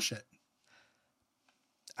was polish it.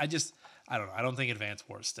 I don't know. I don't think Advance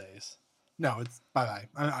Wars stays. No, it's bye-bye.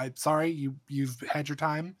 I'm sorry, you've had your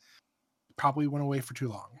time. Probably went away for too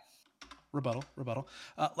long. Rebuttal.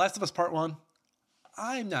 Last of Us Part 1.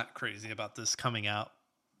 I'm not crazy about this coming out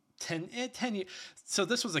 10 years. So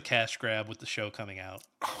this was a cash grab with the show coming out.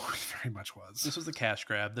 Oh, it very much was. This was a cash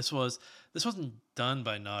grab. This wasn't done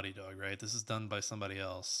by Naughty Dog, right? This is done by somebody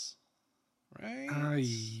else, right?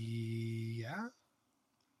 Yeah.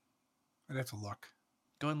 I'd have to look.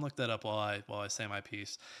 Go ahead and look that up while I say my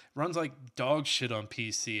piece. Runs like dog shit on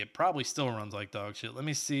PC. It probably still runs like dog shit. Let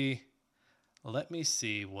me see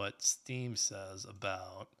what Steam says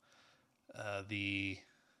about the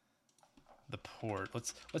port.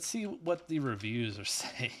 Let's see what the reviews are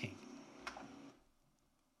saying.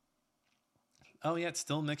 Oh yeah, it's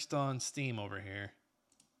still mixed on Steam over here.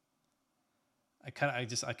 I kind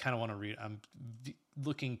of want to read. I'm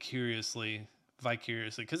looking vicariously,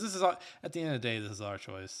 because this is at the end of the day, this is our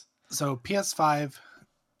choice. So PS5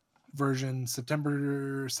 version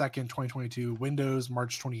September 2nd, 2022, Windows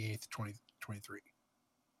March 28th, 2023.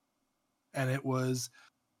 And it was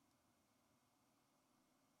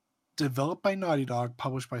developed by Naughty Dog,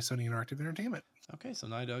 published by Sony Interactive Entertainment. Okay, so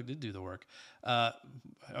Naughty Dog did do the work.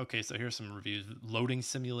 Okay, so here's some reviews. Loading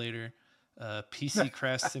Simulator, PC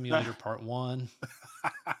Crash Simulator Part 1.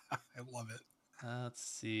 I love it. Let's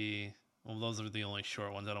see. Well, those are the only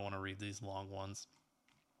short ones. I don't want to read these long ones.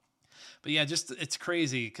 But yeah, just it's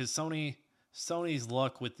crazy because Sony's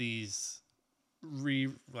luck with these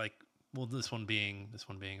this one being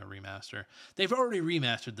a remaster. They've already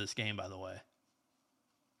remastered this game, by the way.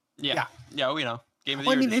 Yeah, we know. Game of the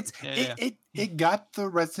Well, I year. mean, it got the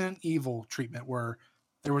Resident Evil treatment where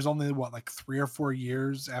there was only 3 or 4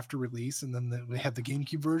 years after release, and then we had the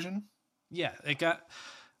GameCube version. Yeah, it got.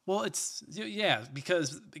 Well,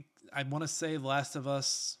 because I want to say Last of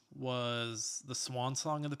Us was the swan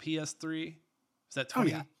song of the PS3. Is that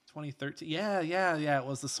 2013? Yeah, it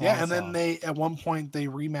was the swan song. Yeah, and then they at one point they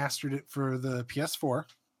remastered it for the PS4.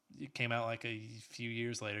 It came out like a few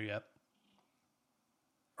years later. Yep.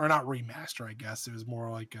 Or not remaster, I guess. It was more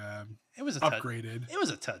like it was upgraded. It was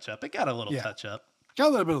a touch up. It got a little touch up. Got a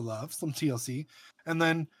little bit of love, some TLC, and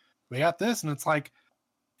then we got this, and it's like,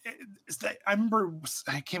 I remember,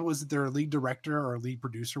 I can't, was it their lead director or lead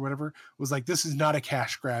producer, or whatever, was like, "This is not a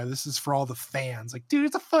cash grab. This is for all the fans." Like, dude,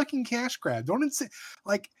 it's a fucking cash grab. Don't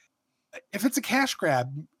like, if it's a cash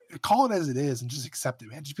grab, call it as it is and just accept it,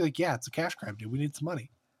 man. Just be like, yeah, it's a cash grab, dude. We need some money.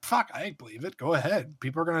 Fuck, I believe it. Go ahead.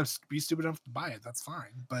 People are gonna be stupid enough to buy it. That's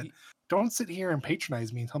fine. But don't sit here and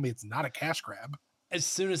patronize me and tell me it's not a cash grab. As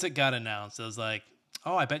soon as it got announced, I was like,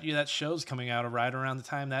 "Oh, I bet you that show's coming out right around the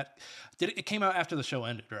time that it came out after the show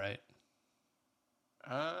ended, right?"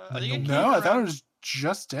 I think No, I thought it was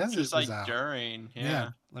just as just it was like out. during. Yeah. Yeah.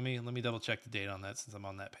 Let me double check the date on that since I'm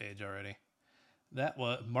on that page already. That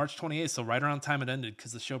was March 28th, so right around the time it ended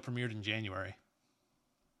because the show premiered in January.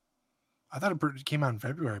 I thought it came out in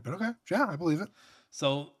February, but okay. Yeah, I believe it.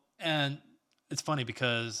 So, and it's funny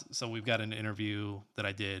because we've got an interview that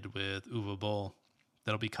I did with Uwe Boll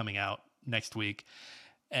that'll be coming out next week.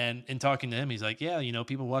 And in talking to him, he's like, "Yeah,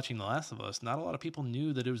 people watching The Last of Us, not a lot of people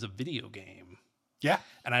knew that it was a video game." Yeah.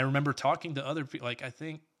 And I remember talking to other people, like I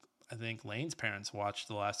think Lane's parents watched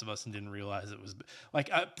The Last of Us and didn't realize it was like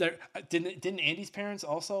didn't Andy's parents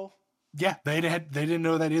also? Yeah, they didn't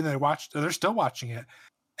know that either. They're still watching it.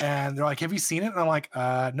 And they're like, "Have you seen it?" And I'm like,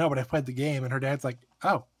 "No, but I played the game." And her dad's like,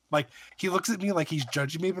 "Oh." Like, he looks at me like he's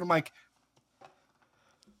judging me, but I'm like,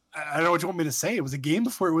 I don't know what you want me to say. It was a game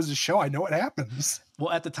before it was a show. I know what happens. Well,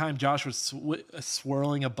 at the time, Josh was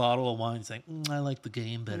swirling a bottle of wine, saying, "I like the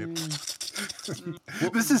game better."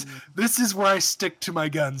 This is where I stick to my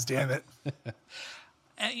guns. Damn it!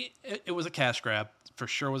 It was a cash grab for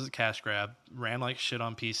sure. Was a cash grab. Ran like shit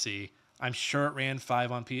on PC. I'm sure it ran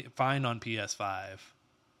fine on PS5.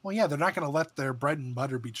 Well, yeah, they're not going to let their bread and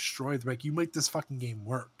butter be destroyed. They're like, you make this fucking game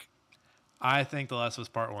work. I think The Last of Us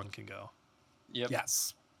Part 1 can go. Yep.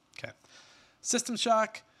 Yes. Okay. System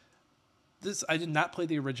Shock. I did not play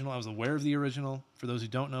the original. I was aware of the original. For those who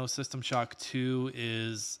don't know, System Shock 2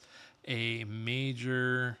 is a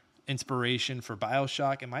major inspiration for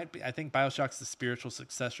BioShock. It might be. I think BioShock's the spiritual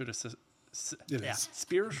successor to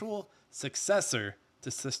spiritual successor to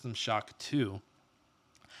System Shock 2.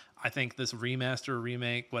 I think this remaster,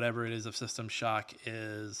 remake, whatever it is of System Shock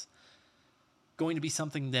is going to be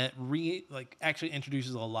something that actually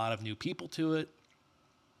introduces a lot of new people to it.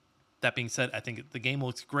 That being said, I think the game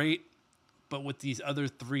looks great, but with these other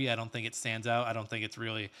three, I don't think it stands out. I don't think it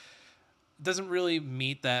doesn't really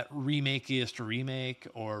meet that remakiest remake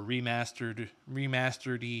or remastered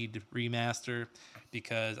remaster,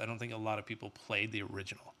 because I don't think a lot of people played the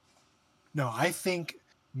original. No, I think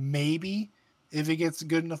maybe if it gets a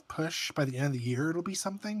good enough push by the end of the year, it'll be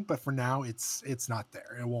something. But for now, it's not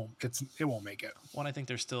there. It won't make it. One, I think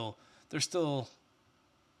there's still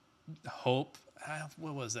hope.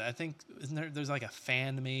 What was it? I think there's like a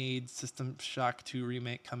fan-made System Shock 2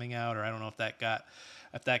 remake coming out, or I don't know if that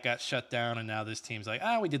got shut down, and now this team's like,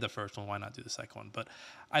 we did the first one, why not do the second one? But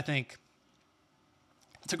I think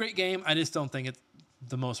it's a great game. I just don't think it's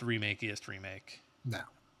the most remakiest remake.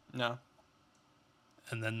 No.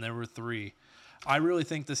 And then there were three. I really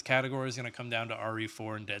think this category is going to come down to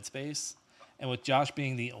RE4 and Dead Space. And with Josh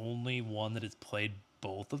being the only one that has played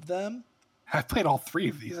both of them. I've played all three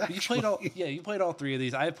of these, actually. You played all three of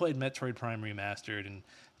these. I played Metroid Prime Remastered and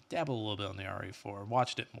dabbled a little bit on the RE4.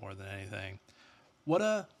 Watched it more than anything.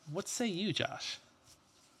 What say you, Josh?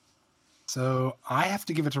 So I have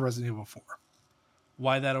to give it to Resident Evil 4.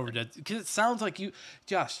 Why that over Dead? Because it sounds like you,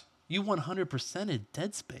 Josh, you 100%ed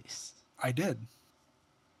Dead Space. I did.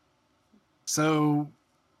 So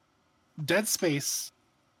Dead Space,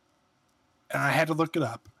 and I had to look it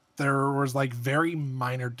up. There was like very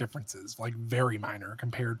minor differences, like very minor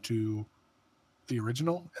compared to the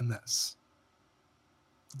original and this.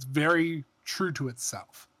 It's very true to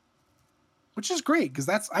itself, which is great because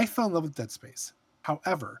I fell in love with Dead Space.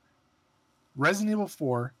 However, Resident Evil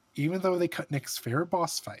 4, even though they cut Nick's favorite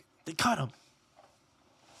boss fight, They cut him.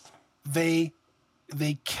 they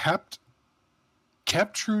kept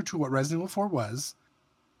true to what Resident Evil 4 was.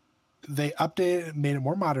 They updated it, made it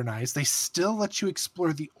more modernized. They still let you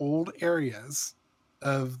explore the old areas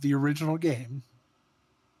of the original game.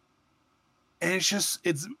 And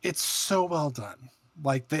it's so well done.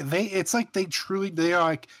 Like it's like they are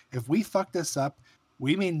like, if we fuck this up,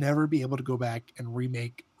 we may never be able to go back and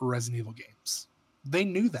remake Resident Evil games. They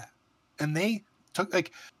knew that. And they took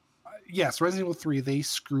yes, Resident Evil 3, they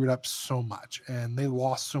screwed up so much and they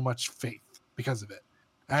lost so much faith because of it.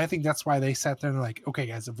 And I think that's why they sat there and like, okay,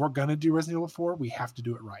 guys, if we're going to do Resident Evil 4, we have to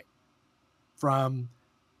do it right. From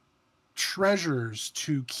treasures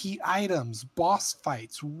to key items, boss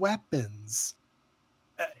fights, weapons,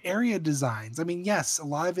 area designs. I mean, yes, a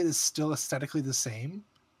lot of it is still aesthetically the same,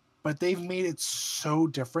 but they've made it so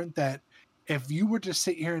different that if you were to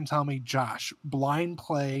sit here and tell me, Josh, blind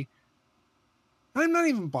play, I'm not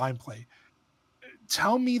even blind play,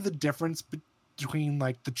 tell me the difference between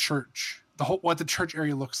like the church, what the church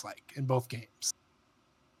area looks like in both games.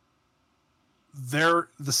 They're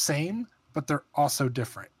the same, but they're also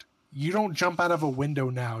different. You don't jump out of a window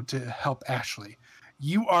now to help Ashley.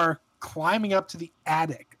 You are climbing up to the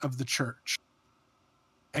attic of the church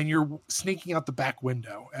and you're sneaking out the back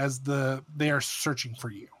window as they are searching for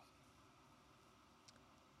you.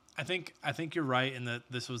 I think you're right in that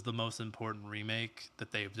this was the most important remake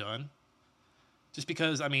that they've done. Just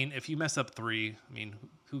because, I mean, if you mess up 3, I mean,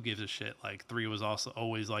 who gives a shit? Like 3 was also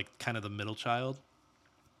always like kind of the middle child.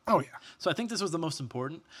 Oh yeah. So I think this was the most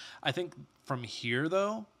important. I think from here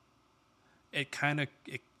though, this kind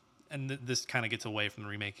of gets away from the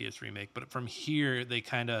remake, but from here they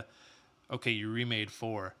kind of, okay, you remade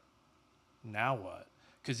 4. Now what?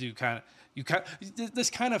 Because this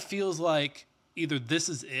kind of feels like either this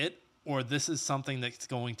is it or this is something that's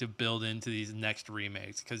going to build into these next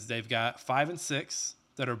remakes, because they've got 5 and 6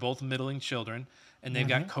 that are both middling children, and they've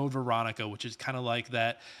got Code Veronica, which is kind of like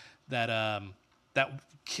that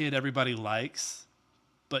kid everybody likes,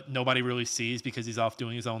 but nobody really sees because he's off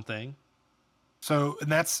doing his own thing. So,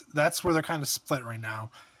 and that's where they're kind of split right now.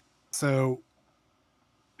 So,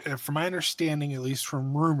 from my understanding, at least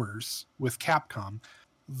from rumors with Capcom,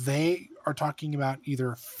 they are talking about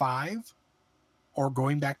either 5 or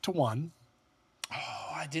going back to 1.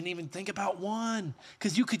 Oh, I didn't even think about 1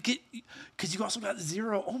 because you also got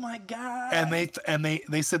 0. Oh my god! And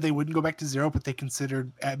they said they wouldn't go back to 0, but they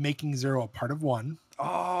considered making 0 a part of 1.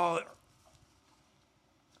 Oh,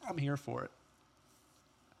 I'm here for it.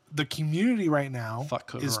 The community right now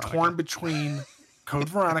is torn between Code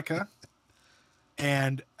Veronica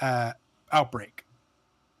and Outbreak.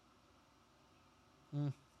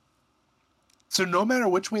 So no matter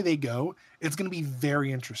which way they go, it's going to be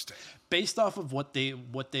very interesting. Based off of what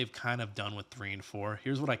they've kind of done with 3 and 4,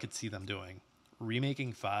 here's what I could see them doing: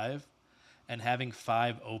 remaking 5 and having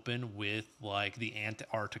 5 open with like the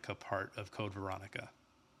Antarctica part of Code Veronica.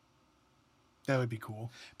 That would be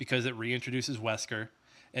cool because it reintroduces Wesker.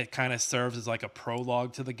 It kind of serves as like a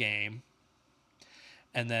prologue to the game.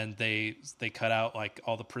 And then they cut out like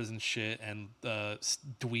all the prison shit and the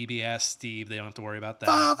dweeby ass Steve. They don't have to worry about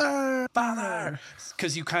that. Father.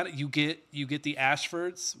 Because you get the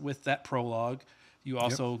Ashfords with that prologue. You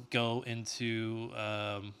also go into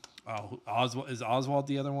Oswald. Is Oswald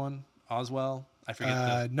the other one? Oswell? I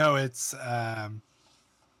forget. No, it's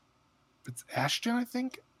Ashton, I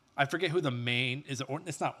think. I forget who the main is.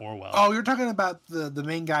 It's not Orwell. Oh, you're talking about the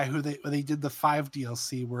main guy who they did the 5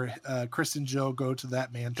 DLC where Chris and Jill go to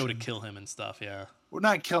that mansion. Go to kill him and stuff, yeah. Well,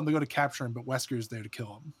 not kill him, they go to capture him, but Wesker's there to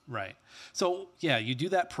kill him. Right. So yeah, you do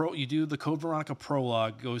the Code Veronica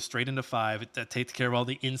prologue, goes straight into 5. That takes care of all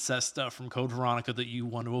the incest stuff from Code Veronica that you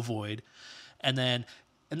want to avoid. And then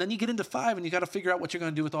you get into 5 and you got to figure out what you're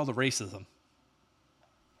going to do with all the racism.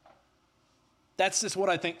 That's just what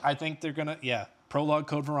I think. I think they're going to, prologue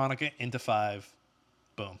Code Veronica into 5.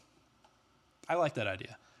 Boom. I like that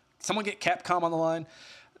idea. Someone get Capcom on the line,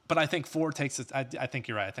 but I think 4 takes it. I think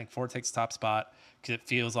you're right. I think 4 takes top spot because it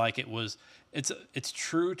feels like it was it's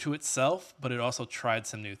true to itself, but it also tried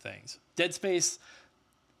some new things. Dead Space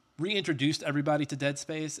reintroduced everybody to Dead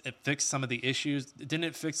Space. It fixed some of the issues. Didn't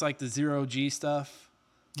it fix like the 0G stuff?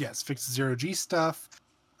 Yes, fixed the 0G stuff.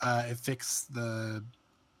 It fixed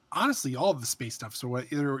honestly all of the space stuff. So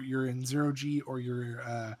either you're in 0G or you're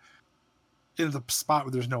in the spot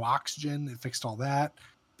where there's no oxygen, it fixed all that.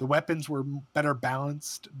 The weapons were better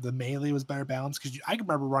balanced. The melee was better balanced, because I can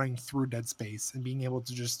remember running through Dead Space and being able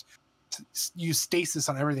to just use stasis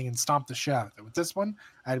on everything and stomp the shit out of it. With this one,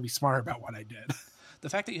 I had to be smarter about what I did. The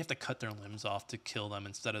fact that you have to cut their limbs off to kill them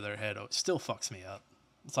instead of their head still fucks me up.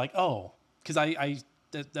 It's like, oh, because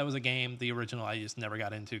that was a game, the original, I just never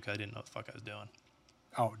got into because I didn't know what the fuck I was doing.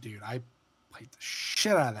 Oh, dude, I played the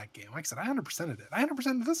shit out of that game. Like I said, I 100%ed it. I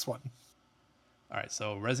 100%ed this one. All right,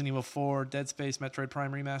 so Resident Evil 4, Dead Space, Metroid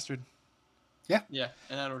Prime Remastered. Yeah,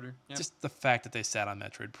 in that order. Yeah. Just the fact that they sat on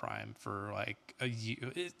Metroid Prime for like a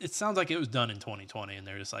year. It sounds like it was done in 2020, and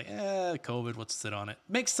they're just like, COVID, let's sit on it.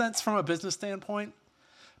 Makes sense from a business standpoint,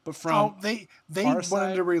 but from they our wanted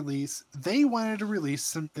side- to release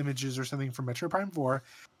some images or something from Metroid Prime 4,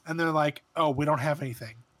 and they're like, oh, we don't have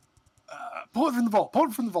anything. Pull it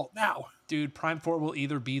from the vault now. Dude, Prime 4 will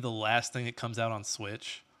either be the last thing that comes out on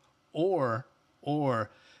Switch, or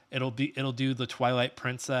it'll do the Twilight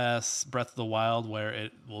Princess Breath of the Wild, where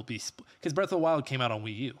it will be, because Breath of the Wild came out on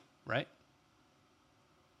Wii U, right?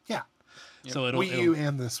 Yeah. Yep. So Wii U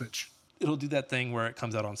and the Switch. it'll do that thing where it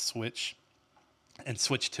comes out on Switch and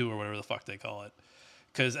Switch 2 or whatever the fuck they call it.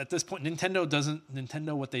 Because at this point,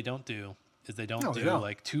 Nintendo, what they don't do is they don't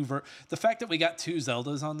like the fact that we got 2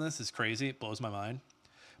 Zeldas on this is crazy. It blows my mind.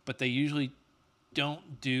 But they usually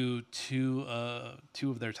don't do two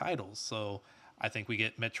of their titles. So I think we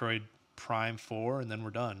get Metroid Prime 4 and then we're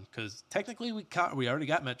done. Because technically we already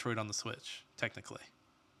got Metroid on the Switch, technically.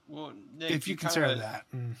 Well, Nick, If you consider kinda- that.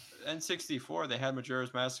 N64, they had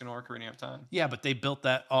Majora's Mask and Ocarina of Time. Yeah, but they built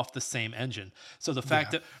that off the same engine. So the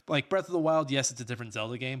fact that, like, Breath of the Wild, yes, it's a different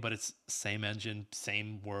Zelda game, but it's same engine,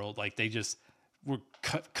 same world. Like, they just were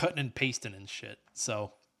cutting and pasting and shit.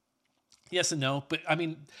 So, yes and no. But, I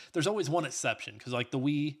mean, there's always one exception. Because, like, the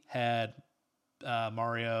Wii had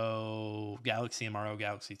Mario Galaxy and Mario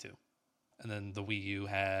Galaxy 2. And then the Wii U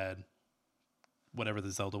had whatever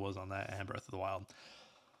the Zelda was on that, and Breath of the Wild.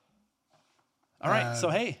 All right, so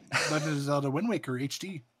hey, Legend of Zelda Wind Waker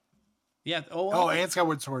HD. yeah. And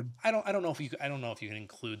Skyward Sword. I don't know if you can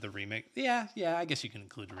include the remake. Yeah, I guess you can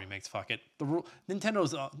include the remakes. Fuck it.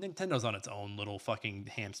 Nintendo's on its own little fucking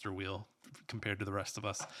hamster wheel compared to the rest of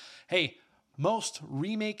us. Hey, most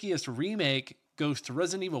remakiest remake goes to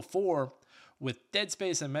Resident Evil 4, with Dead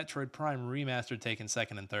Space and Metroid Prime Remastered taking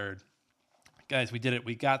second and third. Guys, we did it.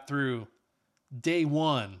 We got through day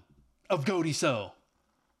 1 of Godiso.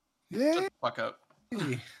 Yeah. Fuck up.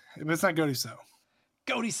 But it's not Godi So.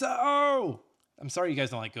 Godiso! I'm sorry you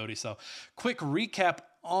guys don't like Godiso. Quick recap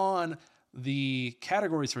on the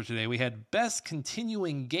categories for today. We had best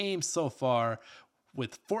continuing game so far,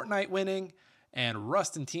 with Fortnite winning and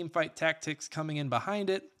Rust and Teamfight Tactics coming in behind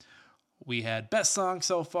it. We had best song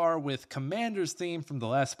so far, with Commander's theme from The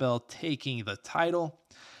Last Spell taking the title.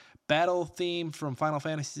 Battle theme from Final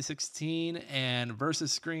Fantasy 16 and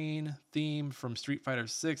Versus Screen theme from Street Fighter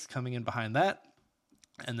 6 coming in behind that.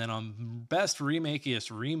 And then on best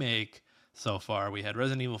remakiest remake so far, we had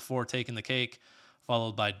Resident Evil 4 taking the cake,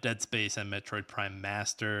 followed by Dead Space and Metroid Prime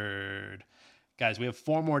Mastered. Guys, we have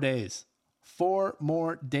 4 more days. 4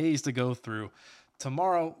 more days to go through.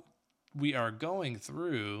 Tomorrow, we are going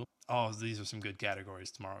through... Oh, these are some good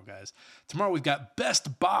categories tomorrow, guys. Tomorrow, we've got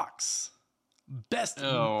Best Box. Best...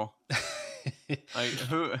 Oh. Like,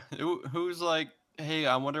 who's like, hey,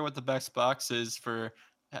 I wonder what the best box is for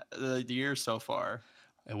the year so far.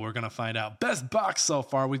 And we're going to find out. Best box so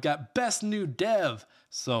far. We've got best new dev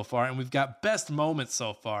so far. And we've got best moments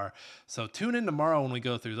so far. So tune in tomorrow when we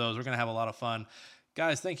go through those. We're going to have a lot of fun.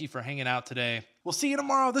 Guys, thank you for hanging out today. We'll see you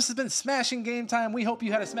tomorrow. This has been Smashing Game Time. We hope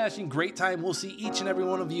you had a smashing great time. We'll see each and every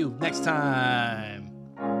one of you next time.